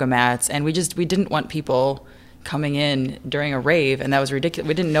their yoga mats. And we didn't want people coming in during a rave, and that was ridiculous.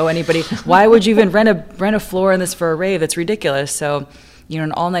 We didn't know anybody. Why would you even rent a floor in this for a rave? That's ridiculous. So, you know,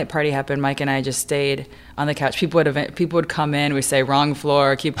 an all-night party happened. Mike and I just stayed on the couch. People would come in. We say wrong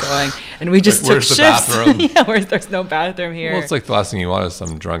floor, keep going, and we just like, took shifts. Where's the bathroom? Yeah, there's no bathroom here. Well, it's like the last thing you want is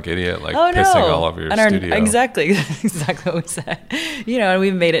some drunk idiot like pissing all over your studio. Exactly what we said. You know, and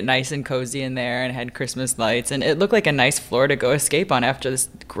we made it nice and cozy in there, and had Christmas lights, and it looked like a nice floor to go escape on after this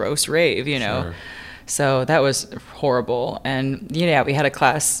gross rave. You know. Sure. So that was horrible. And yeah, we had a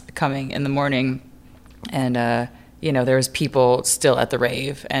class coming in the morning, and you know, there was people still at the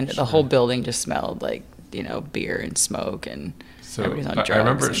rave, and the whole building just smelled like, you know, beer and smoke, and so everybody's on drugs. I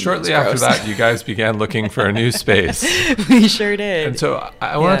remember shortly after that, you guys began looking for a new space. We sure did. And so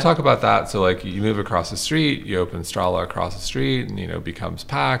I want to talk about that. So like you move across the street, you open Strala across the street, and, you know, becomes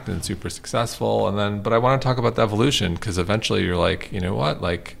packed and super successful. And then, but I want to talk about the evolution, because eventually you're like, you know what,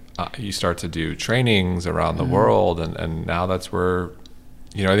 like you start to do trainings around the world. And now that's where,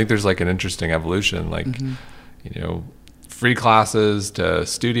 you know, I think there's like an interesting evolution, like, you know, free classes to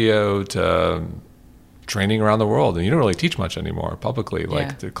studio to training around the world. And you don't really teach much anymore publicly,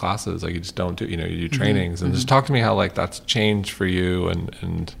 like the classes, like you just don't do, you know, you do trainings. And just talk to me how like that's changed for you,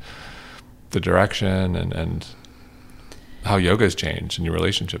 and the direction and how yoga's changed and your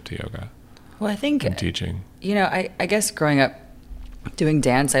relationship to yoga. Well, I think, and teaching. You know, I guess growing up doing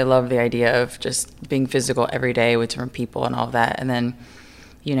dance, I love the idea of just being physical every day with different people and all of that. And then,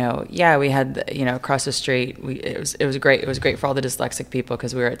 you know, we had, you know, across the street, it was great. It was great for all the dyslexic people,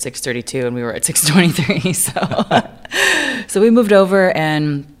 because we were at 632 and we were at 623. So we moved over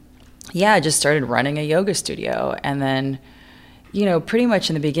and just started running a yoga studio. And then, you know, pretty much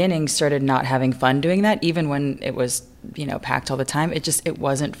in the beginning started not having fun doing that, even when it was packed all the time. It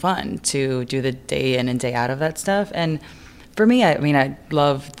wasn't fun to do the day in and day out of that stuff. And for me, I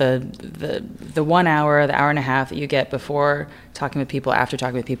love the 1 hour, the hour and a half that you get before talking with people, after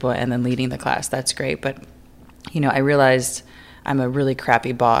talking with people, and then leading the class. That's great. But, I realized I'm a really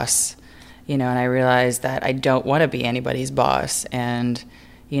crappy boss, and I realized that I don't want to be anybody's boss. And,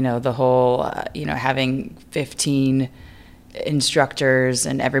 the whole, having 15 instructors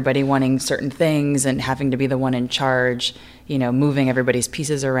and everybody wanting certain things and having to be the one in charge, moving everybody's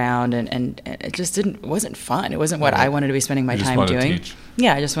pieces around, and it just wasn't fun. It wasn't what I wanted to be spending my time doing. Teach.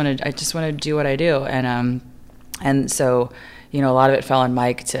 Yeah, I just wanted to do what I do. And so, a lot of it fell on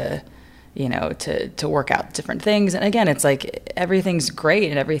Mike to work out different things. And again, it's like everything's great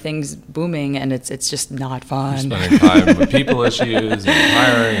and everything's booming, and it's just not fun. You're spending time with people issues and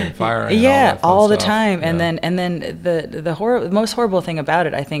hiring and firing. Yeah, and all the stuff. time. Yeah. And then the most horrible thing about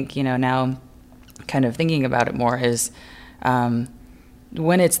it, I think, now kind of thinking about it more, is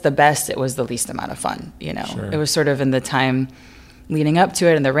when it's the best, it was the least amount of fun. Sure. It was sort of in the time leading up to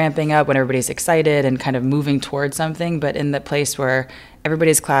it and the ramping up when everybody's excited and kind of moving towards something, but in the place where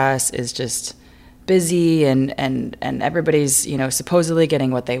everybody's class is just busy and everybody's, supposedly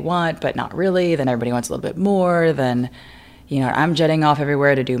getting what they want, but not really. Then everybody wants a little bit more. Then, I'm jetting off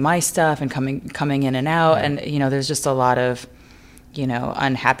everywhere to do my stuff and coming in and out. Right. And, there's just a lot of,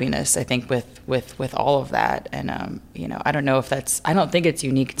 unhappiness, I think, with all of that. And, I don't know if I don't think it's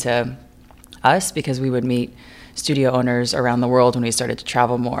unique to us, because we would meet studio owners around the world when we started to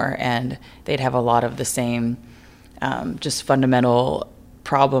travel more, and they'd have a lot of the same just fundamental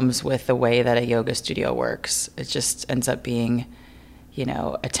problems with the way that a yoga studio works. It just ends up being,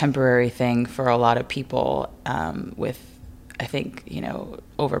 a temporary thing for a lot of people, with, I think,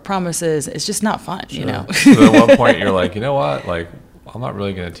 over promises. It's just not fun, Sure. So at one point you're like, you know what, like, I'm not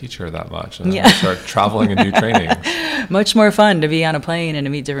really going to teach her that much. And I'm going to start traveling and do trainings. Much more fun to be on a plane and to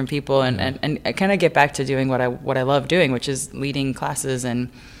meet different people, and kind of get back to doing what I love doing, which is leading classes and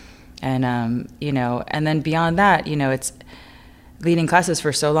then beyond that, it's leading classes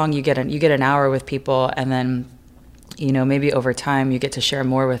for so long. You get an hour with people, and then, maybe over time you get to share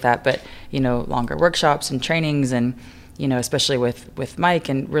more with that, but, longer workshops and trainings, and, especially with Mike,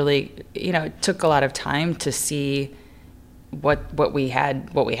 and really, it took a lot of time to see what we had,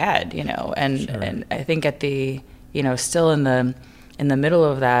 and Sure. and I think at the, still in the middle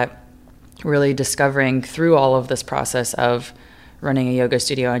of that, really discovering through all of this process of running a yoga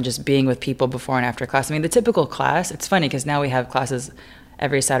studio and just being with people before and after class. I mean, the typical class, it's funny because now we have classes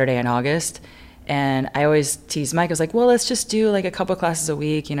every Saturday in August, and I always tease Mike. I was like, well, let's just do like a couple classes a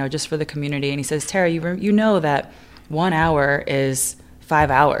week, just for the community. And he says, Tara, you know that 1 hour is 5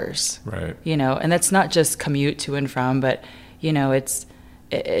 hours, right? And that's not just commute to and from, but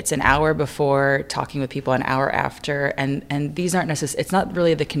it's an hour before, talking with people an hour after, and these aren't necessarily, it's not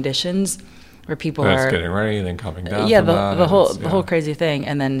really the conditions where people are getting ready, then coming down. Yeah, from that, the whole crazy thing,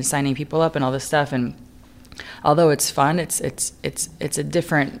 and then signing people up and all this stuff. And although it's fun, it's a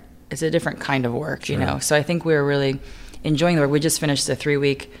different kind of work, Sure. So I think we were really enjoying the work. We just finished a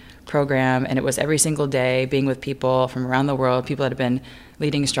 3-week program, and it was every single day being with people from around the world, people that have been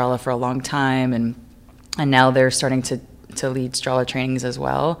leading Strala for a long time, and now they're starting to lead Strala trainings as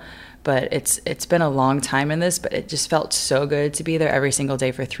well. But it's been a long time in this, but it just felt so good to be there every single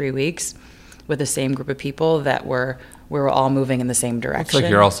day for 3 weeks with the same group of people that we were all moving in the same direction. It's like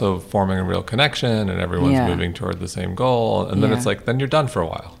you're also forming a real connection, and everyone's moving toward the same goal. And then it's like, then you're done for a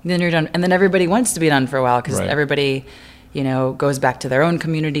while. Then you're done. And then everybody wants to be done for a while, because Right. everybody, goes back to their own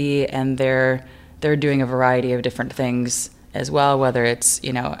community, and they're doing a variety of different things as well, whether it's,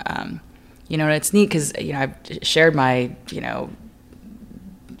 and it's neat because, I've shared my,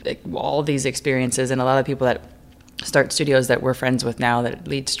 all these experiences, and a lot of people that start studios that we're friends with now that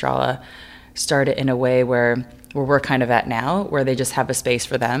lead Strala start it in a way where we're kind of at now, where they just have a space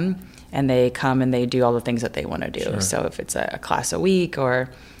for them, and they come and they do all the things that they want to do. Sure. So if it's a class a week, or,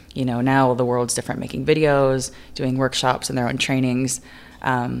 now the world's different, making videos, doing workshops and their own trainings,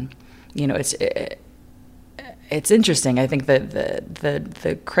 it's interesting. I think that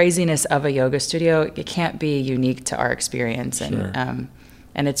the craziness of a yoga studio, it can't be unique to our experience. Sure.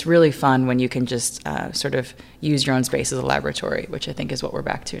 And it's really fun when you can just sort of use your own space as a laboratory, which I think is what we're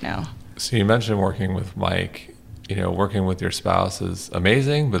back to now. So you mentioned working with Mike. Working with your spouse is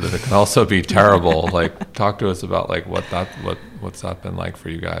amazing, but it can also be terrible. Like, talk to us about like what's that been like for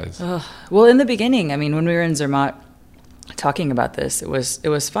you guys? Well, in the beginning, I mean, when we were in Zermatt talking about this, it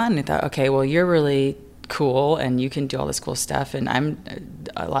was fun. I thought, okay, well, you're really cool and you can do all this cool stuff, and I'm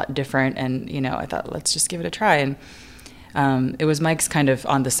a lot different, and I thought, let's just give it a try. And It was Mike's kind of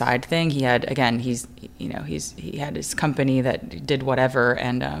on the side thing. He had, again, he had his company that did whatever,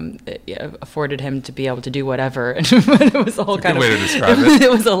 and it afforded him to be able to do whatever. And it was a whole kind of way to describe it.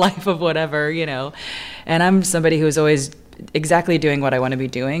 It was a life of whatever, And I'm somebody who's always exactly doing what I want to be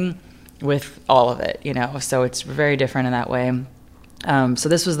doing with all of it, So it's very different in that way. So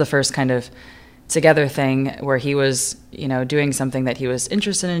this was the first kind of together thing where he was, doing something that he was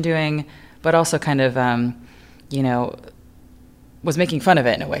interested in doing, but also kind of, was making fun of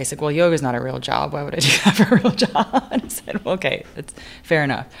it in a way. He's like, well, yoga's not a real job. Why would I do that for a real job? And I said, well, okay, that's fair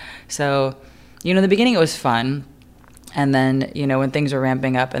enough. So, in the beginning it was fun. And then, when things were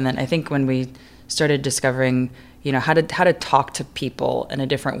ramping up, and then I think when we started discovering, how to talk to people in a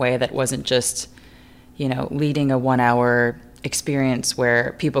different way that wasn't just, leading a 1 hour experience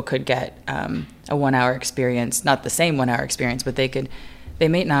where people could get a 1 hour experience, not the same 1 hour experience, but they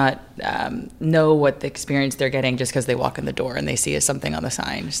may not know what the experience they're getting just because they walk in the door and they see something on the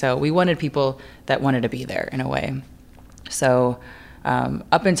sign. So we wanted people that wanted to be there in a way. So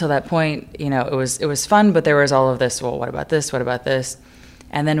up until that point, it was fun, but there was all of this, well, what about this? What about this?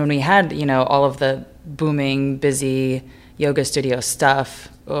 And then when we had, all of the booming, busy yoga studio stuff,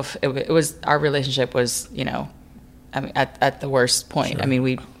 it was, our relationship was, at the worst point. Sure. I mean,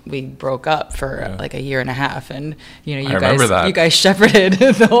 we broke up for like a year and a half, and you guys shepherded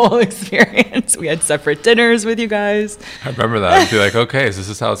the whole experience. We had separate dinners with you guys. I remember that. I'd be like, okay, so this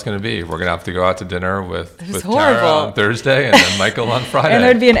is how it's going to be. We're going to have to go out to dinner with Tara on Thursday, and then Michael on Friday. And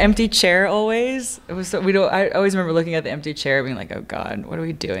there'd be an empty chair always. It was I always remember looking at the empty chair, being like, oh God, what are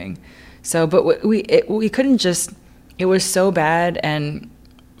we doing? So, but we couldn't just. It was so bad, and.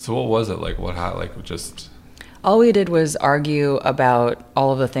 So what was it like? Just. All we did was argue about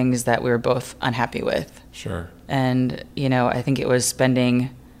all of the things that we were both unhappy with. Sure. And, I think it was spending,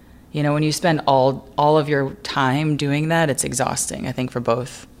 when you spend all of your time doing that, it's exhausting, I think, for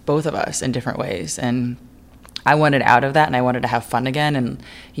both of us in different ways. And I wanted out of that, and I wanted to have fun again. And,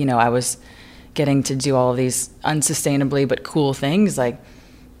 I was getting to do all of these unsustainably but cool things, like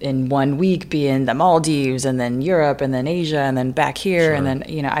in 1 week be in the Maldives, and then Europe, and then Asia, and then back here. Sure. And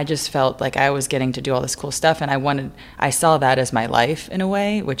then, I just felt like I was getting to do all this cool stuff, and I saw that as my life in a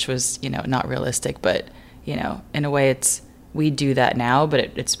way, which was, not realistic, but, in a way we do that now,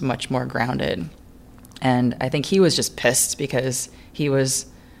 but it's much more grounded. And I think he was just pissed because he was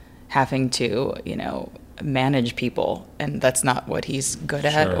having to, manage people, and that's not what he's good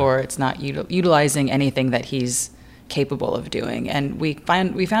at. Sure. Or it's not utilizing anything that he's capable of doing. And we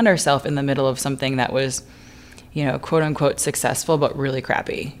found ourselves in the middle of something that was, quote unquote successful, but really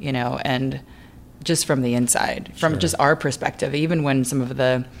crappy, and just from the inside, from just our perspective, even when some of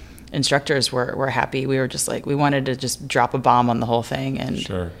the instructors were happy, we were just like, we wanted to just drop a bomb on the whole thing.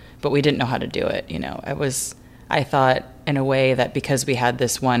 And, but we didn't know how to do it. I thought in a way that because we had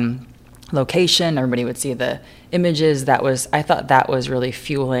this one location, everybody would see the images. I thought that was really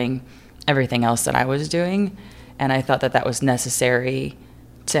fueling everything else that I was doing. And I thought that was necessary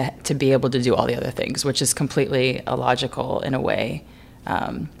to be able to do all the other things, which is completely illogical in a way,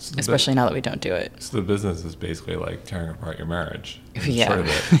 especially now that we don't do it. So the business is basically like tearing apart your marriage. Yeah. Sort of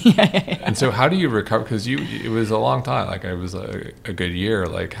it. Yeah. And so how do you recover? Because it was a long time. Like it was a good year.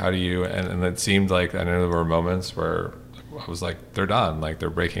 Like how do you? And it seemed like I know there were moments where I was like, they're done. Like they're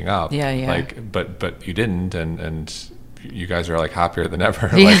breaking up. Yeah. Like but you didn't, and you guys are like happier than ever.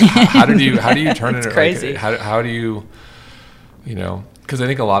 Like how do you turn it? Crazy. Like, how do you, because I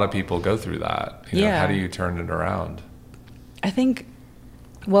think a lot of people go through that. How do you turn it around? I think,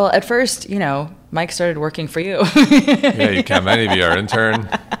 well, at first, Mike started working for you. Yeah, you can't maybe our intern.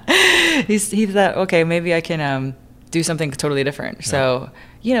 He thought, okay, maybe I can do something totally different. Yeah. So,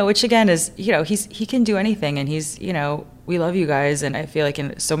 which again is, he can do anything, and he's, we love you guys, and I feel like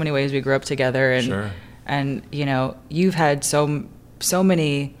in so many ways we grew up together, and. Sure. And, you've had so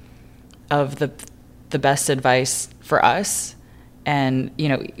many of the best advice for us. And,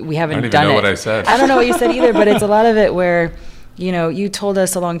 we haven't done it. I don't even know what I said. I don't know what you said either, but it's a lot of it where, you told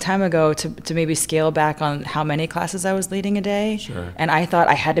us a long time ago to maybe scale back on how many classes I was leading a day. Sure. And I thought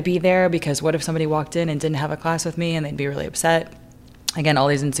I had to be there because what if somebody walked in and didn't have a class with me and they'd be really upset? Again, all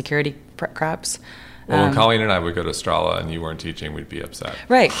these insecurity craps. Well, when Colleen and I would go to Strala and you weren't teaching, we'd be upset.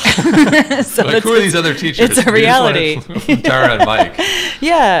 Right. So like, who are these other teachers? It's a reality. Tara and Mike.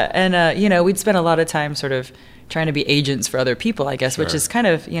 Yeah. And, we'd spend a lot of time sort of trying to be agents for other people, I guess, which is kind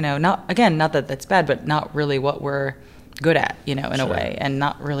of, not that that's bad, but not really what we're good at, in a way, and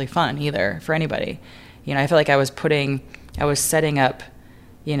not really fun either for anybody. I feel like I was setting up,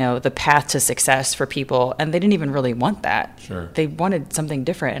 the path to success for people, and they didn't even really want that. Sure. They wanted something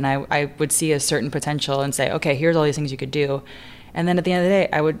different, and I would see a certain potential and say, okay, here's all these things you could do. And then at the end of the day,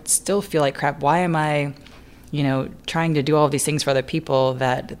 I would still feel like crap. Why am I, trying to do all of these things for other people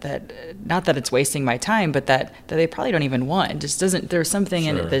that not that it's wasting my time, but that they probably don't even want. It just doesn't, there was something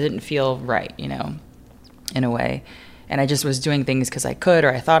in it that didn't feel right, in a way. And I just was doing things because I could,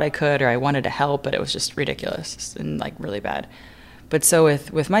 or I thought I could, or I wanted to help, but it was just ridiculous and like really bad. But so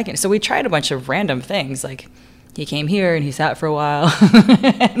with Mike, so we tried a bunch of random things. Like he came here and he sat for a while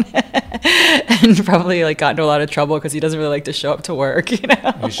and probably like got into a lot of trouble because he doesn't really like to show up to work. He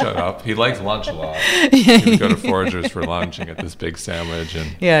showed up. He liked lunch a lot. He would go to Foragers for lunch and get this big sandwich.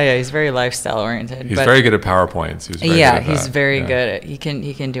 And yeah, he's very lifestyle oriented. He's very good at PowerPoints. He's very good at he's that. very good at. He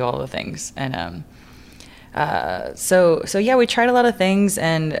can do all the things. And so yeah, we tried a lot of things,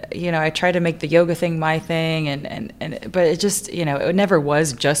 and I tried to make the yoga thing my thing, and but it just it never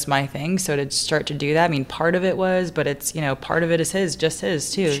was just my thing. So to start to do that, I mean, part of it was, but it's part of it is his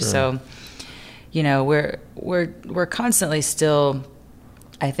too. Sure. So we're constantly still,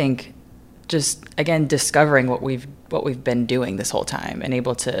 I think, just again discovering what we've been doing this whole time and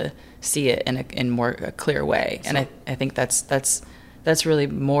able to see it in more a clear way. And I think that's really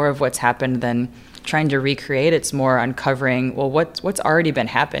more of what's happened than trying to recreate. It's more uncovering, well, what's already been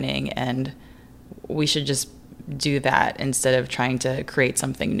happening, and we should just do that instead of trying to create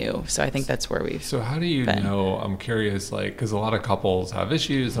something new. So I think that's where we've So how do you know, I'm curious, like, because a lot of couples have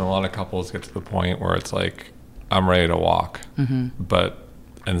issues, and a lot of couples get to the point where it's like, I'm ready to walk, and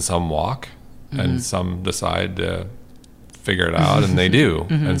some walk, and some decide to figure it out, and they do.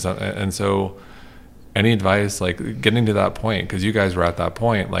 And so any advice, like getting to that point, because you guys were at that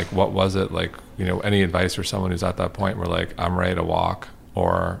point, like what was it like, any advice for someone who's at that point where like, I'm ready to walk,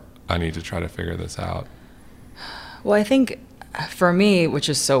 or I need to try to figure this out? Well, I think for me, which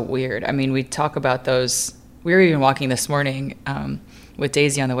is so weird, I mean, we talk about those, we were even walking this morning with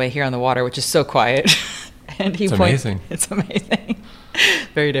Daisy on the way here on the water, which is so quiet. And it's amazing. It's amazing.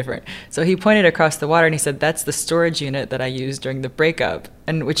 Very different. So he pointed across the water and he said, that's the storage unit that I used during the breakup.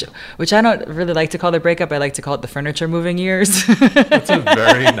 And which I don't really like to call the breakup. I like to call it the furniture moving years. That's a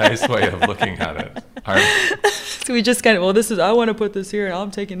very nice way of looking at it. So we just kind of, I want to put this here and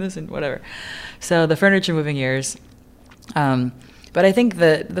I'm taking this and whatever. So the furniture moving years. But I think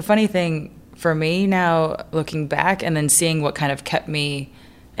the funny thing for me now, looking back and then seeing what kind of kept me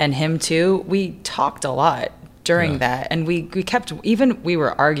and him too, we talked a lot during that, and we kept, even we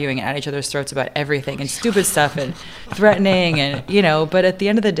were arguing at each other's throats about everything and stupid stuff and threatening and but at the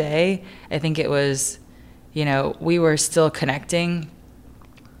end of the day, I think it was we were still connecting.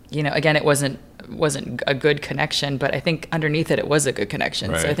 Again, it wasn't a good connection, but I think underneath it was a good connection.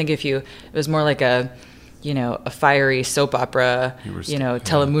 Right. So I think it was more like a fiery soap opera,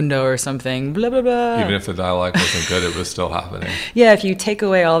 Telemundo or something, blah, blah, blah. Even if the dialogue wasn't good, it was still happening. Yeah, if you take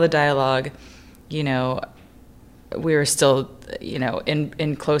away all the dialogue, we were still,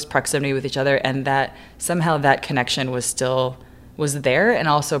 in close proximity with each other, and that somehow that connection was there, and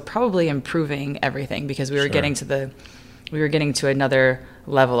also probably improving everything, because we were getting to another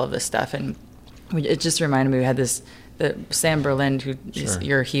level of this stuff. And it just reminded me, we had the Sam Berlin, who is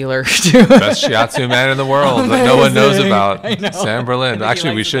your healer. Best shiatsu man in the world that no one knows about. Sam Berlin.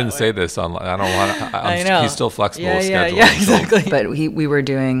 Actually, we shouldn't say this online. I don't want to. I know. He's still flexible. Yeah, exactly. But we were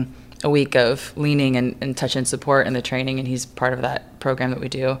doing a week of leaning and touch and support in the training, and he's part of that program that we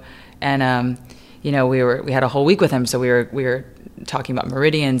do. And we had a whole week with him, so we were talking about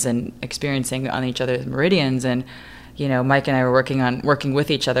meridians and experiencing on each other's meridians. And Mike and I were working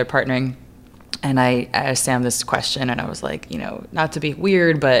with each other, partnering. And I asked Sam this question, and I was like, not to be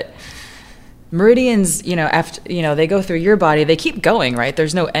weird, but meridians, after they go through your body, they keep going, right?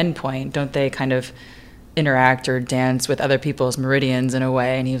 There's no end point. Don't they kind of interact or dance with other people's meridians in a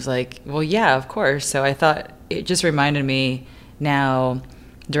way? And he was like, well, yeah, of course. So I thought it just reminded me now,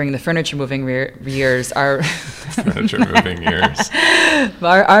 during the furniture moving years, our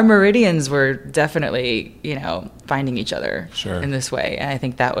our meridians were definitely, finding each other in this way. And I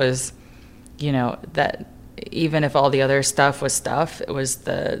think that was, that even if all the other stuff was stuff, it was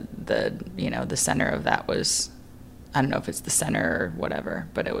the center of that was, I don't know if it's the center or whatever,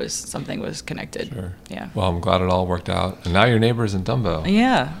 but it was, something was connected. Sure. Yeah. Well, I'm glad it all worked out. And now your neighbor's in Dumbo.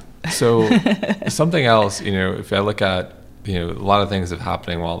 Yeah. So something else, if I look at, a lot of things that are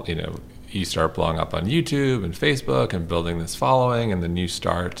happening while, you start blowing up on YouTube and Facebook and building this following, and then you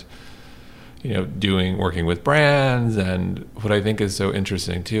start, working with brands. And what I think is so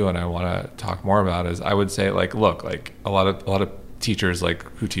interesting too, and I want to talk more about, is I would say, like, look, like a lot of teachers, like,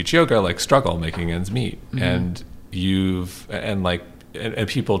 who teach yoga, like, struggle making ends meet. Mm-hmm. And and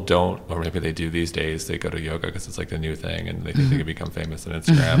people don't, or maybe they do these days, they go to yoga because it's like the new thing and they think they can become famous on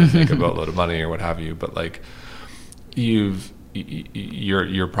Instagram and make a boatload of money or what have you. But like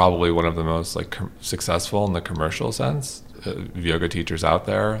you're probably one of the most like successful in the commercial sense yoga teachers out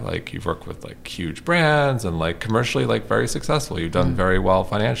there. Like you've worked with like huge brands and like commercially like very successful. You've done very well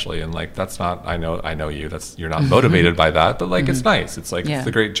financially, and like that's not, I know you, that's, you're not motivated by that, but like it's nice. It's like it's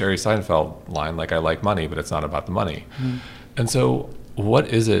the great Jerry Seinfeld line, like I like money, but it's not about the money. And so what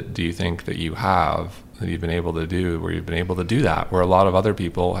is it, do you think, that you have that you've been able to do where you've been able to do that, where a lot of other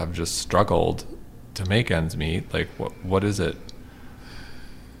people have just struggled to make ends meet? Like what is it?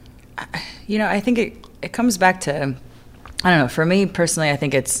 You know, I think it comes back to, I don't know, for me personally, I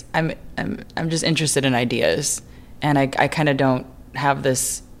think it's, I'm just interested in ideas, and I kind of don't have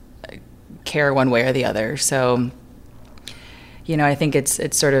this care one way or the other. So, you know, I think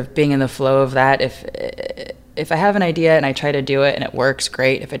it's sort of being in the flow of that. If I have an idea and I try to do it and it works,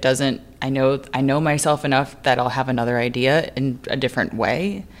 great. If it doesn't, I know myself enough that I'll have another idea in a different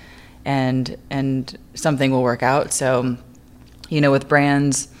way, and something will work out. So, you know, with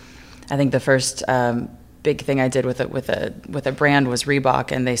brands, I think the first big thing I did with a brand was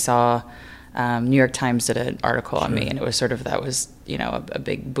Reebok, and they saw New York Times did an article on me, and it was sort of, that was, you know, a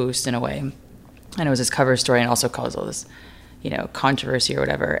big boost in a way, and it was this cover story and also caused all this, you know, controversy or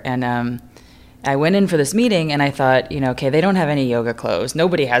whatever. And I went in for this meeting and I thought, you know, okay, they don't have any yoga clothes.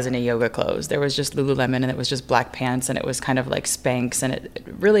 Nobody has any yoga clothes. There was just Lululemon, and it was just black pants, and it was kind of like Spanx, and it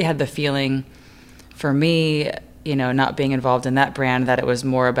really had the feeling for me, you know, not being involved in that brand, that it was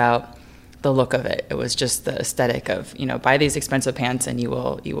more about the look of it. It was just the aesthetic of, you know, buy these expensive pants and you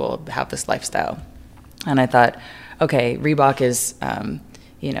will have this lifestyle. And I thought, okay, Reebok is,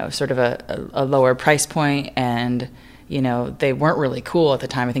 you know, sort of a lower price point, and, you know, they weren't really cool at the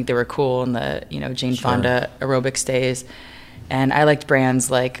time. I think they were cool in the, you know, Jane Fonda aerobics days. And I liked brands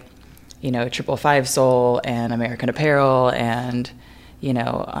like, you know, 555 Soul and American Apparel, and, you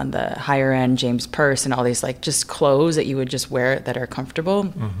know, on the higher end, James Purse, and all these like just clothes that you would just wear that are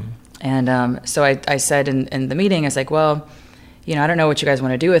comfortable. And so I said in the meeting, I was like, well, you know, I don't know what you guys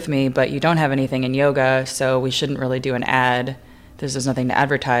want to do with me, but you don't have anything in yoga, so we shouldn't really do an ad. There's nothing to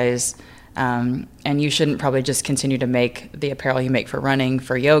advertise. And you shouldn't probably just continue to make the apparel you make for running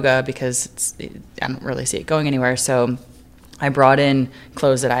for yoga, because I don't really see it going anywhere. So I brought in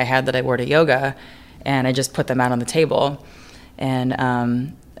clothes that I had that I wore to yoga, and I just put them out on the table.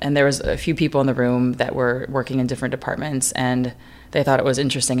 And there was a few people in the room that were working in different departments, and they thought it was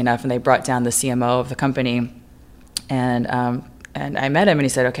interesting enough, and they brought down the CMO of the company, and I met him, and he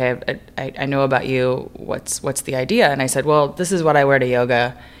said, okay, I know about you. What's the idea? And I said, well, this is what I wear to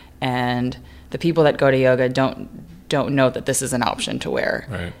yoga, and the people that go to yoga don't know that this is an option to wear.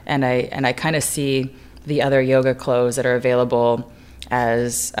 Right. And I kind of see the other yoga clothes that are available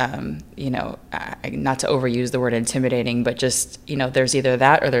as, you know, not to overuse the word intimidating, but just, you know, there's either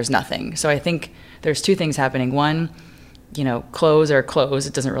that or there's nothing. So I think there's two things happening. One, you know, clothes are clothes.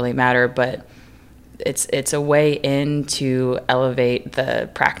 It doesn't really matter, but it's a way in to elevate the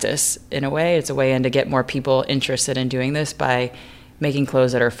practice in a way. It's a way in to get more people interested in doing this by making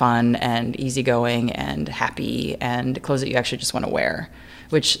clothes that are fun and easygoing and happy, and clothes that you actually just want to wear,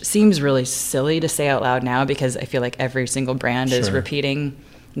 which seems really silly to say out loud now, because I feel like every single brand is repeating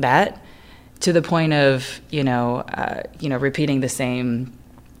that, to the point of, you know, repeating the same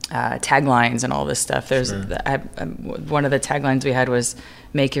taglines and all this stuff. There's one of the taglines we had was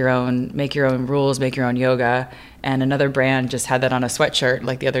make your own rules, make your own yoga, and another brand just had that on a sweatshirt.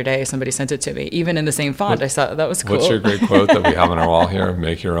 Like the other day, somebody sent it to me, even in the same font. I thought that was cool. What's your great quote that we have on our wall here?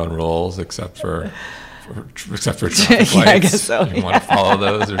 Make your own rules, except for traffic lights. I guess so. You want to follow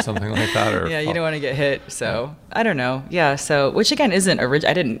those or something like that? Or you don't want to get hit. So I don't know. Yeah. So, which again isn't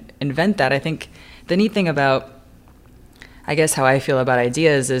original. I didn't invent that. I think the neat thing about, I guess, how I feel about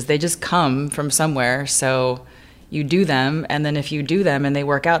ideas is they just come from somewhere. So you do them, and then if you do them and they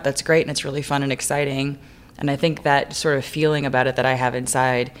work out, that's great, and it's really fun and exciting. And I think that sort of feeling about it that I have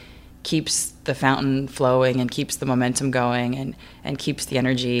inside keeps the fountain flowing and keeps the momentum going, and keeps the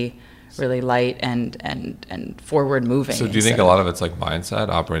energy really light and forward moving. So do you think a lot of it's like mindset,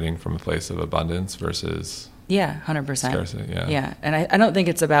 operating from a place of abundance versus 100% scarcity? Yeah. And I don't think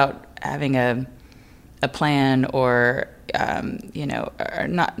it's about having a plan, or or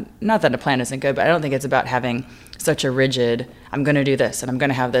not that a plan isn't good, but I don't think it's about having such a rigid, I'm going to do this, and I'm going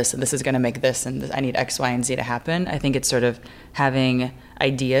to have this, and this is going to make this, and I need X, Y, and Z to happen. I think it's sort of having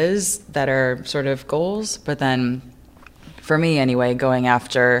ideas that are sort of goals, but then for me anyway, going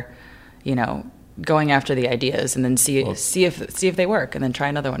after, going after the ideas and then see if they work, and then try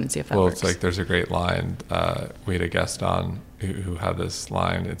another one and see if that works. It's like there's a great line. We had a guest on who had this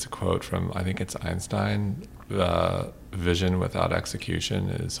line. It's a quote from, I think it's Einstein. Vision without execution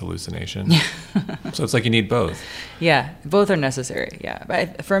is hallucination. So it's like you need both. Yeah, both are necessary. Yeah,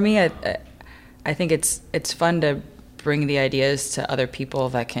 but for me, I think it's fun to bring the ideas to other people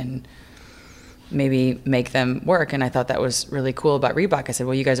that can maybe make them work. And I thought that was really cool about Reebok. I said,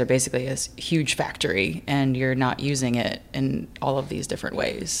 well, you guys are basically a huge factory and you're not using it in all of these different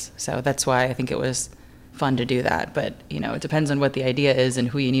ways. So that's why I think it was fun to do that. But, it depends on what the idea is and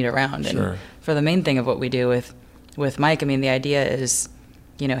who you need around. Sure. And for the main thing of what we do with Mike, I mean, the idea is,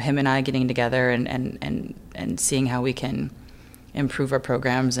 him and I getting together and seeing how we can improve our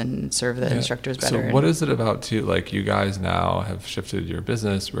programs and serve the instructors better. So what is it about too, like you guys now have shifted your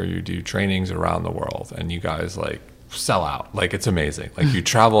business where you do trainings around the world and you guys like sell out, like it's amazing. Like you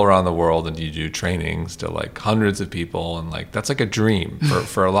travel around the world and you do trainings to like hundreds of people, and like that's like a dream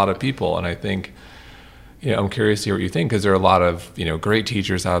for a lot of people. And I think, I'm curious to hear what you think, because there are a lot of, great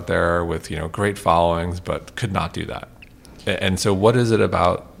teachers out there with, great followings, but could not do that. And so what is it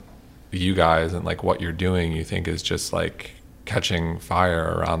about you guys and like what you're doing you think is just like catching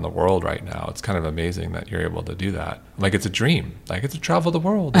fire around the world right now? It's kind of amazing that you're able to do that. Like it's a dream. Like I get to travel the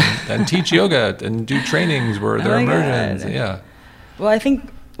world and teach yoga and do trainings where there are immersions. Yeah. Well, I think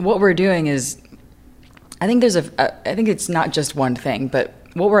what we're doing is, I think it's not just one thing, but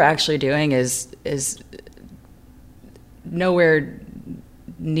what we're actually doing is nowhere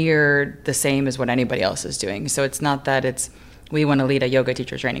near the same as what anybody else is doing. So it's not that we want to lead a yoga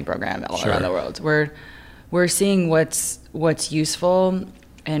teacher training program all around the world. We're seeing what's useful,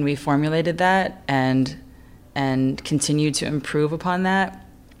 and we formulated that and continue to improve upon that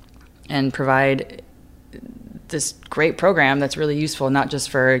and provide this great program that's really useful, not just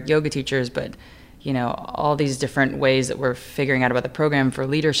for yoga teachers, but all these different ways that we're figuring out about the program for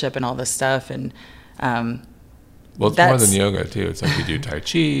leadership and all this stuff. And well, it's more than yoga too. It's like you do Tai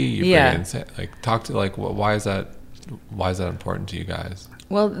Chi, you bring in, like talk to like, why is that important to you guys?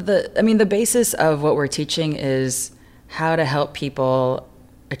 Well, the basis of what we're teaching is how to help people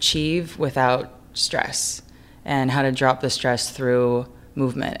achieve without stress, and how to drop the stress through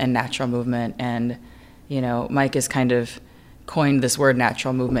movement and natural movement. And, Mike has kind of coined this word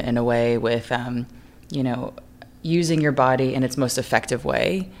natural movement in a way with, using your body in its most effective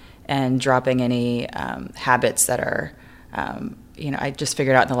way and dropping any habits that are, I just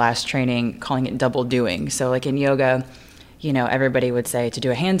figured out in the last training, calling it double doing. So like in yoga, everybody would say to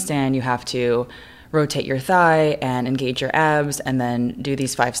do a handstand, you have to rotate your thigh and engage your abs and then do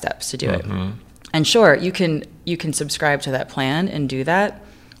these 5 steps to do it. And sure, you can subscribe to that plan and do that,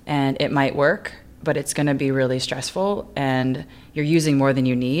 and it might work, but it's going to be really stressful and you're using more than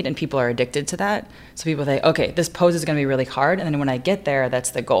you need, and people are addicted to that. So people say, okay, this pose is going to be really hard, and then when I get there,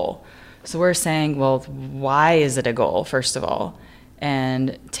 that's the goal. So we're saying, well, why is it a goal, first of all?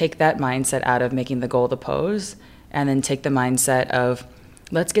 And take that mindset out of making the goal the pose, and then take the mindset of,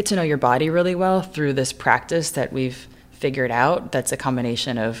 let's get to know your body really well through this practice that we've figured out that's a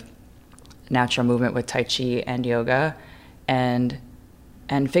combination of natural movement with Tai Chi and yoga, and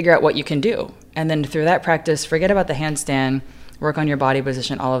figure out what you can do. And then through that practice, forget about the handstand, work on your body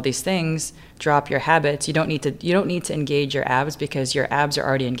position, all of these things, drop your habits. You don't need to engage your abs, because your abs are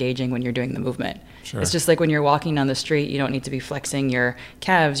already engaging when you're doing the movement. Sure. It's just like when you're walking down the street, you don't need to be flexing your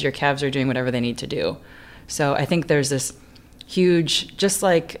calves are doing whatever they need to do. So I think there's this huge, just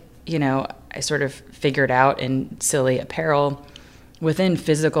like, I sort of figured out in silly apparel, within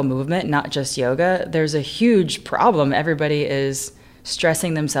physical movement, not just yoga, there's a huge problem. Everybody is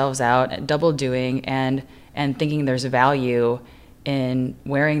stressing themselves out, double doing, and thinking there's value in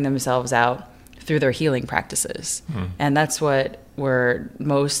wearing themselves out through their healing practices. And that's what we're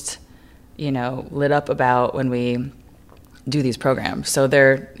most, lit up about when we do these programs. So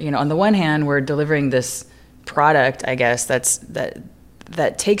they're, on the one hand, we're delivering this product, I guess,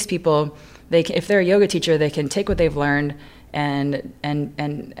 that takes people, if they're a yoga teacher, they can take what they've learned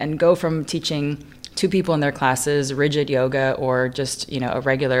and go from teaching 2 people in their classes, rigid yoga, or just, a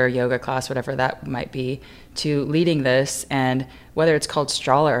regular yoga class, whatever that might be, to leading this. And whether it's called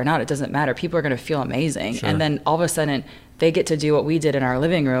Strala or not, it doesn't matter. People are going to feel amazing. Sure. And then all of a sudden they get to do what we did in our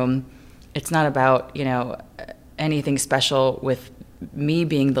living room. It's not about, anything special with me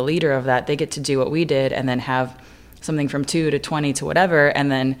being the leader of that. They get to do what we did and then have something from 2 to 20 to whatever,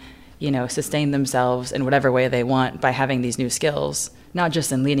 and then, sustain themselves in whatever way they want by having these new skills, not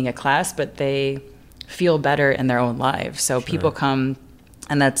just in leading a class, but they feel better in their own lives. So people come,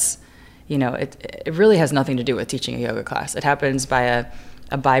 and that's, it really has nothing to do with teaching a yoga class. It happens by a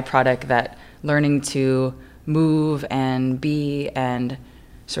byproduct that learning to move and be and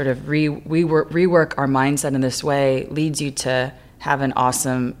sort of rework our mindset in this way leads you to have an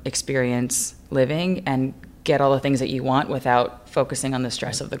awesome experience living and get all the things that you want without focusing on the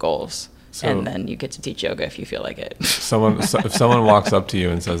stress of the goals. So, and then you get to teach yoga if you feel like it. If someone walks up to you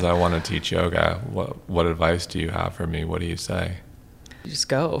and says, I want to teach yoga, what advice do you have for me? What do you say? Just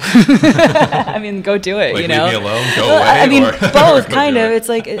go. I mean, go do it, like, you know? Leave me alone, go away? I mean, both, or kind of. It's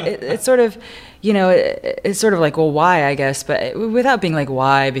like, it's sort of, you know, it's sort of like, well, why, I guess, but without being like,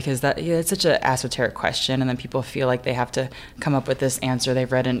 why, because it's such an esoteric question, and then people feel like they have to come up with this answer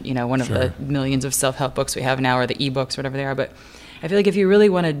they've read in, you know, one of the millions of self-help books we have now, or the ebooks, whatever they are. But I feel like if you really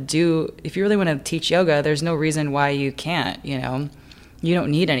want to teach yoga, there's no reason why you can't, you know? You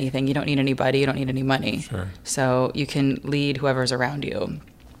don't need anything. You don't need anybody. You don't need any money. Sure. So you can lead whoever's around you.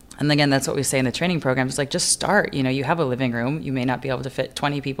 And again, that's what we say in the training program. It's like, just start. You know, you have a living room. You may not be able to fit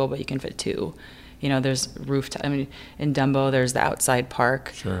 20 people, but you can fit 2. You know, there's rooftop. I mean, in Dumbo, there's the outside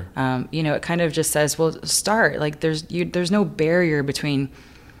park. Sure. You know, it kind of just says, well, start. Like, there's no barrier between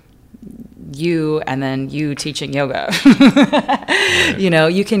you and then you teaching yoga. Right. You know,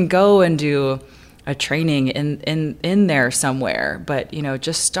 you can go and do a training in there somewhere, but, you know,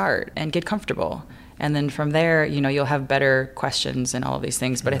 just start and get comfortable. And then from there, you know, you'll have better questions and all of these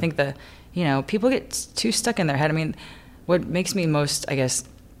things. But I think you know, people get too stuck in their head. I mean, what makes me most, I guess,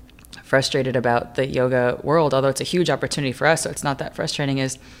 frustrated about the yoga world, although it's a huge opportunity for us, so it's not that frustrating,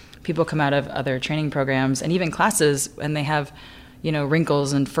 is people come out of other training programs and even classes, and they have, you know,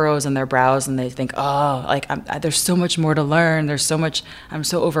 wrinkles and furrows in their brows, and they think, oh, like, there's so much more to learn. There's so much, I'm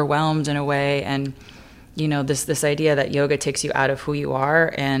so overwhelmed in a way. And, you know, this idea that yoga takes you out of who you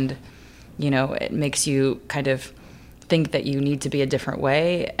are, and, you know, it makes you kind of think that you need to be a different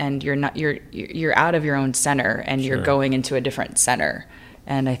way, and you're out of your own center, and you're going into a different center.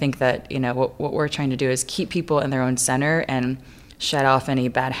 And I think that, you know, what we're trying to do is keep people in their own center and shut off any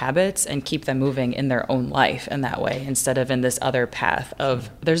bad habits and keep them moving in their own life in that way, instead of in this other path of,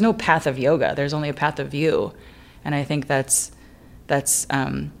 there's no path of yoga, there's only a path of you. And I think that's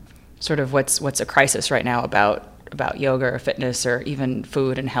sort of what's a crisis right now about yoga or fitness or even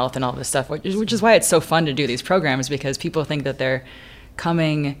food and health and all this stuff, which is why it's so fun to do these programs, because people think that they're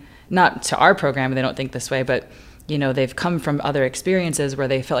coming not to our program, they don't think this way, but, you know, they've come from other experiences where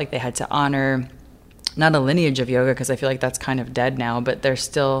they felt like they had to honor not a lineage of yoga, because I feel like that's kind of dead now, but they're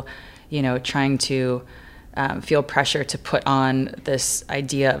still, you know, trying to feel pressure to put on this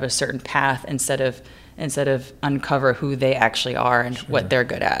idea of a certain path instead of uncover who they actually are and what they're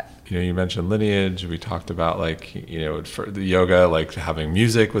good at. You know, you mentioned lineage. We talked about, like, you know, for the yoga, like, having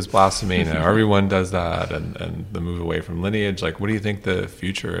music was blossoming, and everyone does that, and the move away from lineage. Like, what do you think the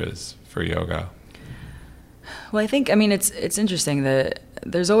future is for yoga? Well, I think, I mean, it's interesting that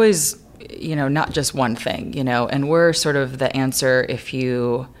there's always, you know, not just one thing, you know, and we're sort of the answer if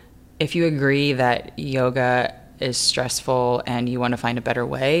you agree that yoga is stressful and you want to find a better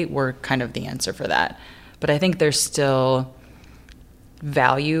way, we're kind of the answer for that. But I think there's still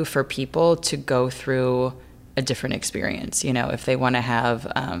value for people to go through a different experience, you know, if they want to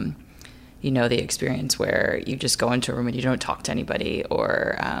have, you know, the experience where you just go into a room and you don't talk to anybody,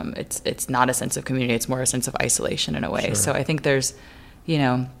 or it's not a sense of community, it's more a sense of isolation in a way. Sure. So I think there's, you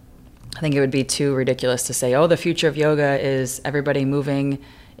know, I think it would be too ridiculous to say, oh, the future of yoga is everybody moving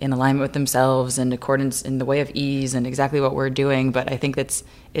in alignment with themselves and accordance in the way of ease and exactly what we're doing. But I think it's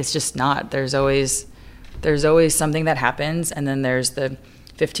just not. There's always something that happens, and then there's the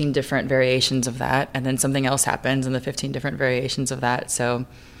 15 different variations of that, and then something else happens and the 15 different variations of that. So,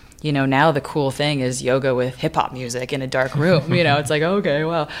 you know, now the cool thing is yoga with hip hop music in a dark room. You know, it's like, okay,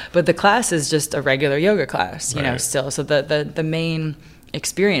 well, but the class is just a regular yoga class, you know, still. So the main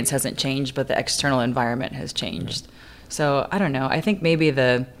experience hasn't changed, but the external environment has changed. So I don't know. I think maybe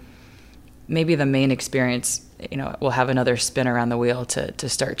the main experience, you know, will have another spin around the wheel to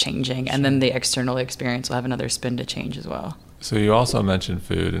start changing, and then the external experience will have another spin to change as well. So you also mentioned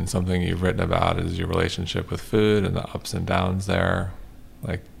food, and something you've written about is your relationship with food and the ups and downs there.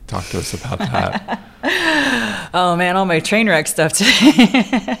 Like, talk to us about that. Oh man, all my train wreck stuff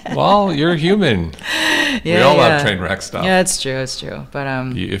today. Well, you're human. Yeah, we all have train wreck stuff. Yeah, it's true.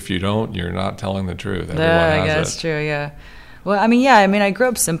 But if you don't, you're not telling the truth. Everyone has it. That's true. Yeah. Well, I mean, I grew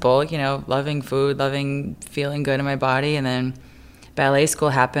up simple, you know, loving food, loving feeling good in my body, and then ballet school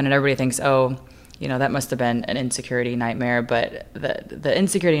happened, and everybody thinks, oh, you know, that must have been an insecurity nightmare. But the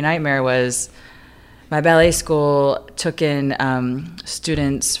insecurity nightmare was my ballet school took in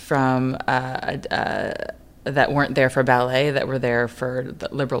students from that weren't there for ballet, that were there for the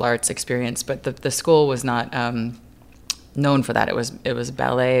liberal arts experience. But the school was not known for that. It was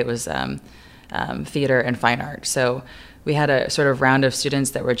ballet. It was theater and fine art. So we had a sort of round of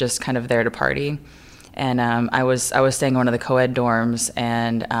students that were just kind of there to party. And I was staying in one of the co-ed dorms,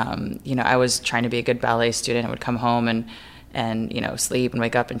 and I was trying to be a good ballet student. I would come home and sleep and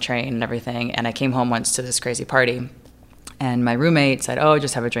wake up and train and everything. And I came home once to this crazy party, and my roommate said, "Oh,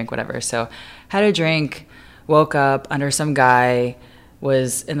 just have a drink, whatever." So had a drink, woke up under some guy,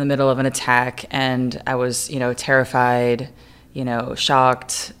 was in the middle of an attack, and I was terrified,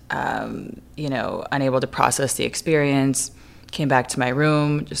 shocked, unable to process the experience. Came back to my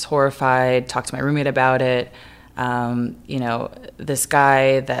room, just horrified, talked to my roommate about it. This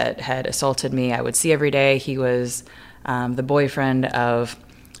guy that had assaulted me, I would see every day. He was the boyfriend of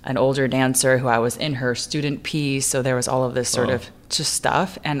an older dancer who I was in her student piece. So there was all of this sort of just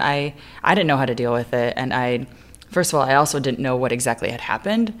stuff. And I didn't know how to deal with it. And first of all, I also didn't know what exactly had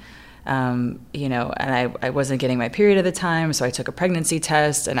happened. And I wasn't getting my period at the time. So I took a pregnancy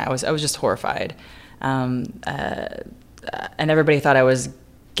test, and I was just horrified. And everybody thought I was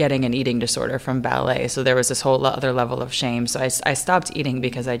getting an eating disorder from ballet. So there was this whole other level of shame. So I stopped eating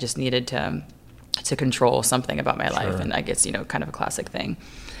because I just needed to control something about my life. And I guess, kind of a classic thing.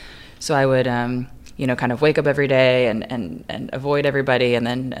 So I would, kind of wake up every day and avoid everybody, and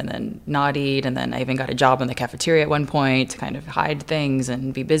then not eat. And then I even got a job in the cafeteria at one point to kind of hide things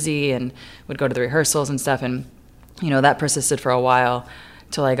and be busy, and would go to the rehearsals and stuff. And, that persisted for a while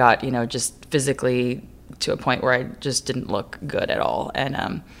till I got, just physically to a point where I just didn't look good at all.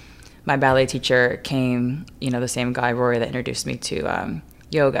 And my ballet teacher came, the same guy, Rory, that introduced me to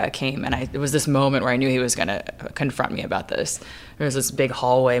yoga, came, and it was this moment where I knew he was going to confront me about this. There was this big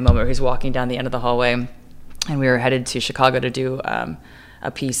hallway moment where he's walking down the end of the hallway, and we were headed to Chicago to do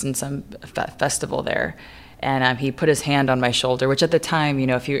a piece in some festival there. And he put his hand on my shoulder, which at the time,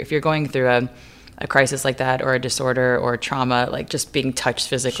 if you're going through a crisis like that, or a disorder or a trauma, like just being touched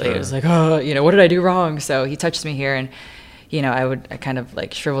physically, It was like, oh, what did I do wrong? So he touched me here, and I kind of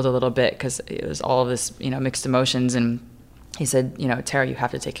like shriveled a little bit because it was all of this mixed emotions. And he said, Tara, you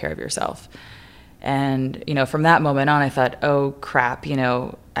have to take care of yourself. And from that moment on, I thought, oh crap,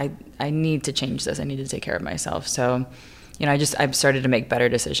 I need to change this. I need to take care of myself. So I started to make better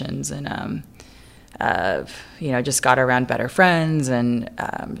decisions, and just got around better friends, and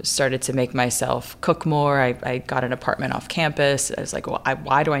started to make myself cook more. I got an apartment off campus. I was like, well,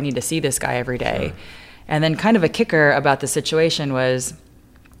 why do I need to see this guy every day? Sure. And then kind of a kicker about the situation was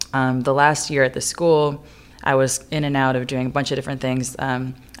the last year at the school, I was in and out of doing a bunch of different things.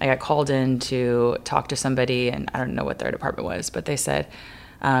 I got called in to talk to somebody, and I don't know what their department was, but they said,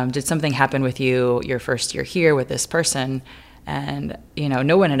 did something happen with you your first year here with this person? And,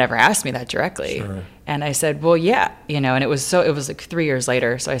 no one had ever asked me that directly. Sure. And I said, well, yeah, and it was like 3 years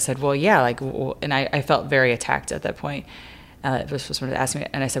later. So I said, well, yeah, and I felt very attacked at that point. It was someone to ask me,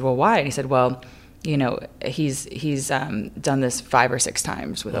 and I said, well, why? And he said, well, he's done this 5 or 6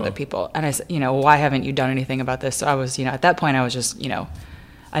 times with other people. And I said, why haven't you done anything about this? So I was, at that point I was just,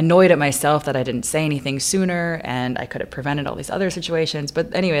 annoyed at myself that I didn't say anything sooner, and I could have prevented all these other situations.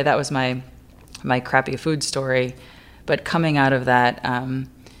 But anyway, that was my crappy food story. But coming out of that,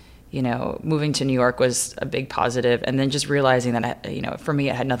 moving to New York was a big positive. And then just realizing that, for me,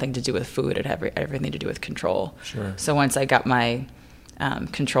 it had nothing to do with food. It had everything to do with control. Sure. So once I got my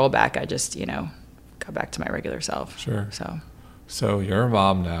control back, I just, got back to my regular self. Sure. So you're a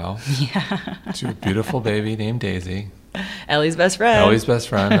mom now. Yeah. To a beautiful baby named Daisy. Ellie's best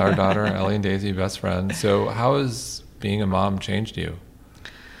friend. Our daughter, Ellie and Daisy, best friend. So how has being a mom changed you?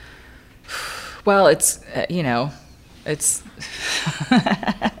 Well, it's, it's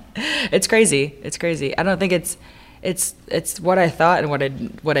it's crazy. It's crazy. I don't think it's what I thought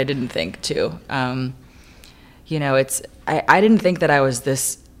and what I didn't think too. I didn't think that I was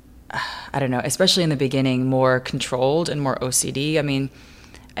this, I don't know, especially in the beginning, more controlled and more OCD. I mean,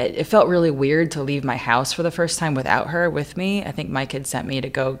 it felt really weird to leave my house for the first time without her with me. I think my kid sent me to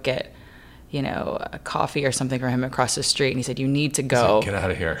go get, a coffee or something for him across the street. And he said, you need to go. Like, get out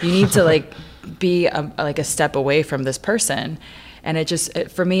of here. You need to be a step away from this person. And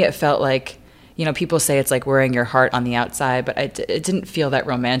for me, it felt like, people say it's like wearing your heart on the outside, but it didn't feel that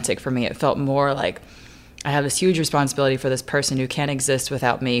romantic for me. It felt more like I have this huge responsibility for this person who can't exist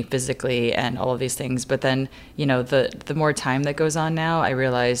without me physically and all of these things. But then, the more time that goes on now, I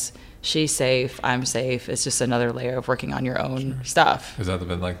realize she's safe, I'm safe. It's just another layer of working on your own stuff. Has that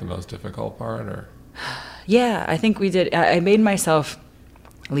been the most difficult part, or? Yeah, I think we did. I made myself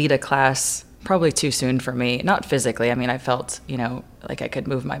lead a class probably too soon for me. Not physically. I mean, I felt, like I could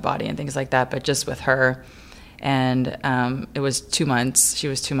move my body and things like that, but just with her. And it was 2 months. She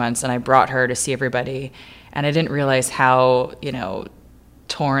was 2 months, and I brought her to see everybody. And I didn't realize how,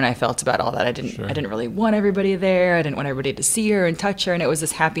 torn I felt about all that. I didn't really want everybody there. I didn't want everybody to see her and touch her. And it was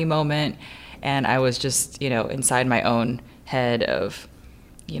this happy moment. And I was just, inside my own head of,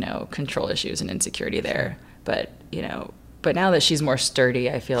 control issues and insecurity there. But now that she's more sturdy,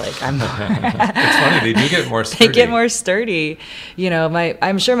 I feel like I'm more... It's funny, they do get more sturdy. They get more sturdy.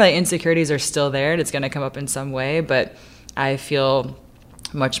 I'm sure my insecurities are still there and it's going to come up in some way, but I feel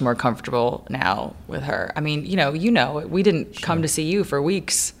much more comfortable now with her. I mean, we didn't come to see you for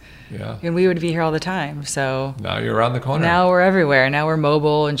weeks. Yeah. And we would be here all the time. So now you're around the corner. Now we're everywhere. Now we're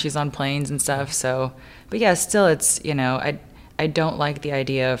mobile and she's on planes and stuff. So, but yeah, still it's, I don't like the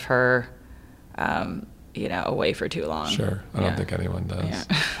idea of her, away for too long. Sure. I don't think anyone does.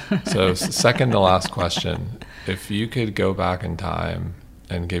 Yeah. So second to last question, if you could go back in time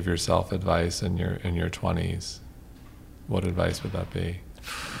and give yourself advice in your 20s, what advice would that be?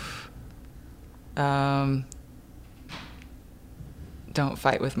 Don't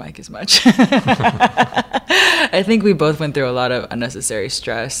fight with Mike as much. I think we both went through a lot of unnecessary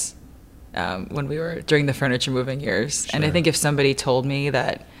stress when we were during the furniture moving years. Sure. And I think if somebody told me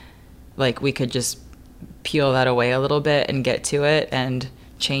that like we could just peel that away a little bit and get to it and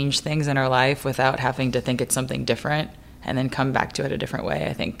change things in our life without having to think it's something different and then come back to it a different way,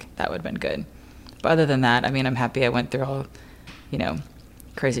 I think that would have been good. But other than that, I mean, I'm happy I went through all,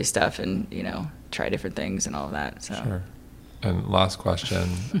 crazy stuff and, try different things and all of that. So. Sure. And last question,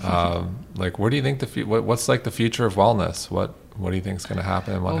 where do you think what's like the future of wellness? What do you think is going to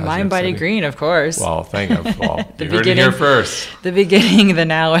happen? What Mind, Body, Green, of course. Well, you heard it here first. The beginning, the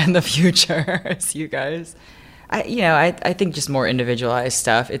now, and the future. It's you guys. I think just more individualized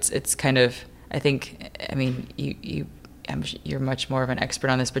stuff. It's kind of, you're much more of an expert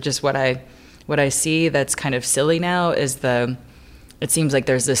on this, but just what I see that's kind of silly now is it seems like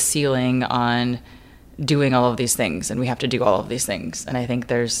there's this ceiling on doing all of these things and we have to do all of these things. And I think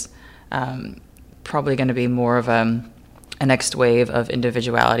there's probably going to be more of a next wave of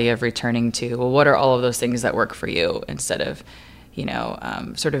individuality, of returning to, well, what are all of those things that work for you, instead of,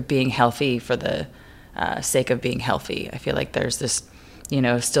 sort of being healthy for the sake of being healthy. I feel like there's this,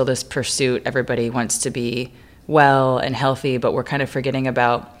 still this pursuit. Everybody wants to be well and healthy, but we're kind of forgetting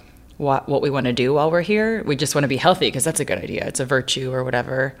about what we want to do while we're here. We just want to be healthy because that's a good idea. It's a virtue or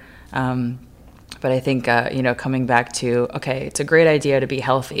whatever. But I think, coming back to, okay, it's a great idea to be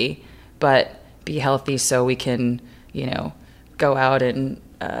healthy, but be healthy so we can, go out and,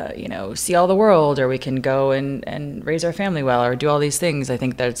 see all the world, or we can go and raise our family well, or do all these things. I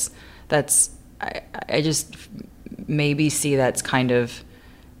think I just maybe see that's kind of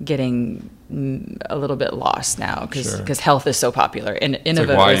getting a little bit lost now because health is so popular in it's of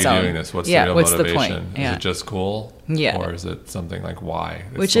like, why its are you own. doing this? What's the real motivation? The point? Is it just cool? Yeah. Or is it something like why?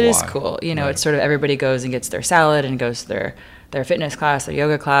 Which it is cool. Right. It's sort of everybody goes and gets their salad and goes to their fitness class, their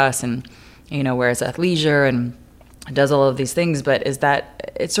yoga class, and, wears athleisure and does all of these things. But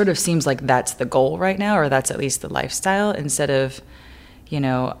it sort of seems like that's the goal right now, or that's at least the lifestyle, instead of,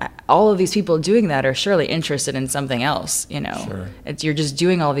 all of these people doing that are surely interested in something else. Sure. You're just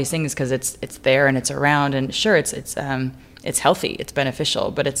doing all these things because it's there and it's around, and sure, it's healthy, it's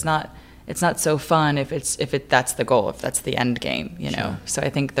beneficial, but it's not so fun if that's the goal, if that's the end game. Sure. So I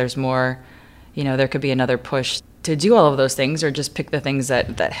think there's more, there could be another push to do all of those things, or just pick the things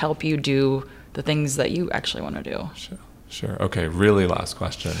that help you do the things that you actually want to do. Sure. Okay. Really last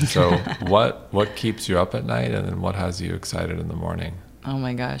question. So what keeps you up at night, and then what has you excited in the morning? Oh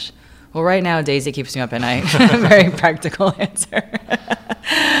my gosh. Well, right now, Daisy keeps me up at night. Very practical answer.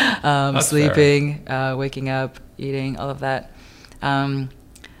 Sleeping, waking up, eating, all of that. And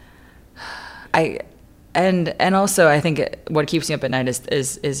also I think what keeps me up at night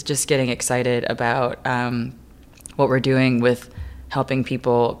is just getting excited about what we're doing with helping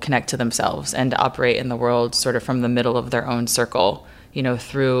people connect to themselves and operate in the world sort of from the middle of their own circle,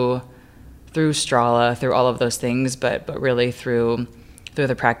 through Strala, through all of those things, but really through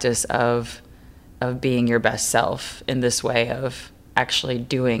the practice of being your best self, in this way of actually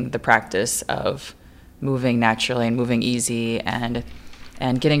doing the practice of moving naturally and moving easy and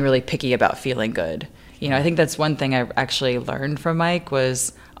getting really picky about feeling good. I think that's one thing I actually learned from Mike,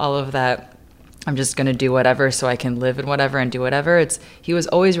 was all of that, I'm just going to do whatever so I can live in whatever and do whatever. He was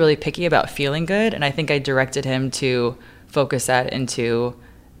always really picky about feeling good, and I think I directed him to focus that into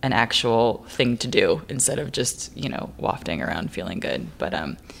an actual thing to do instead of just, wafting around feeling good. But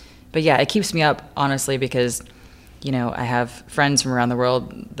yeah, it keeps me up, honestly, because, I have friends from around the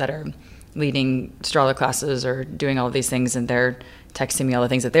world that are leading Strala classes or doing all of these things, and they're texting me all the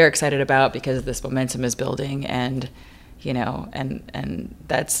things that they're excited about because this momentum is building, and, and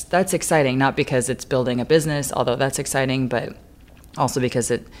that's exciting, not because it's building a business, although that's exciting, but Also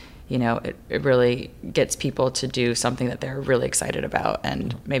because it really gets people to do something that they're really excited about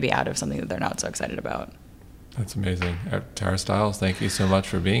and maybe out of something that they're not so excited about. That's amazing. Tara Stiles, thank you so much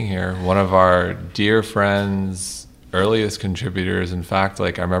for being here. One of our dear friends, earliest contributors. In fact,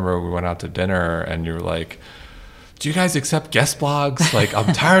 like I remember we went out to dinner and you were like, do you guys accept guest blogs? Like,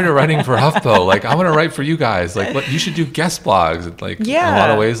 I'm tired of writing for HuffPo. Like, I want to write for you guys. Like, you should do guest blogs. It, like, in a lot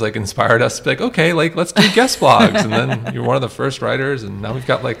of ways, like, inspired us to be like, okay, like, let's do guest blogs. And then you're one of the first writers, and now we've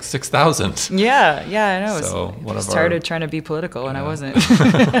got like 6,000. Yeah, I know. So I started trying to be political, and I wasn't.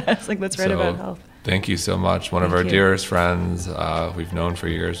 It's like, let's write about health. Thank you so much. One of our dearest friends we've known for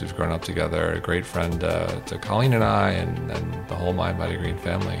years. We've grown up together. A great friend to Colleen and I, and the whole Mind Body Green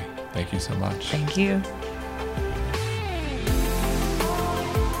family. Thank you so much. Thank you.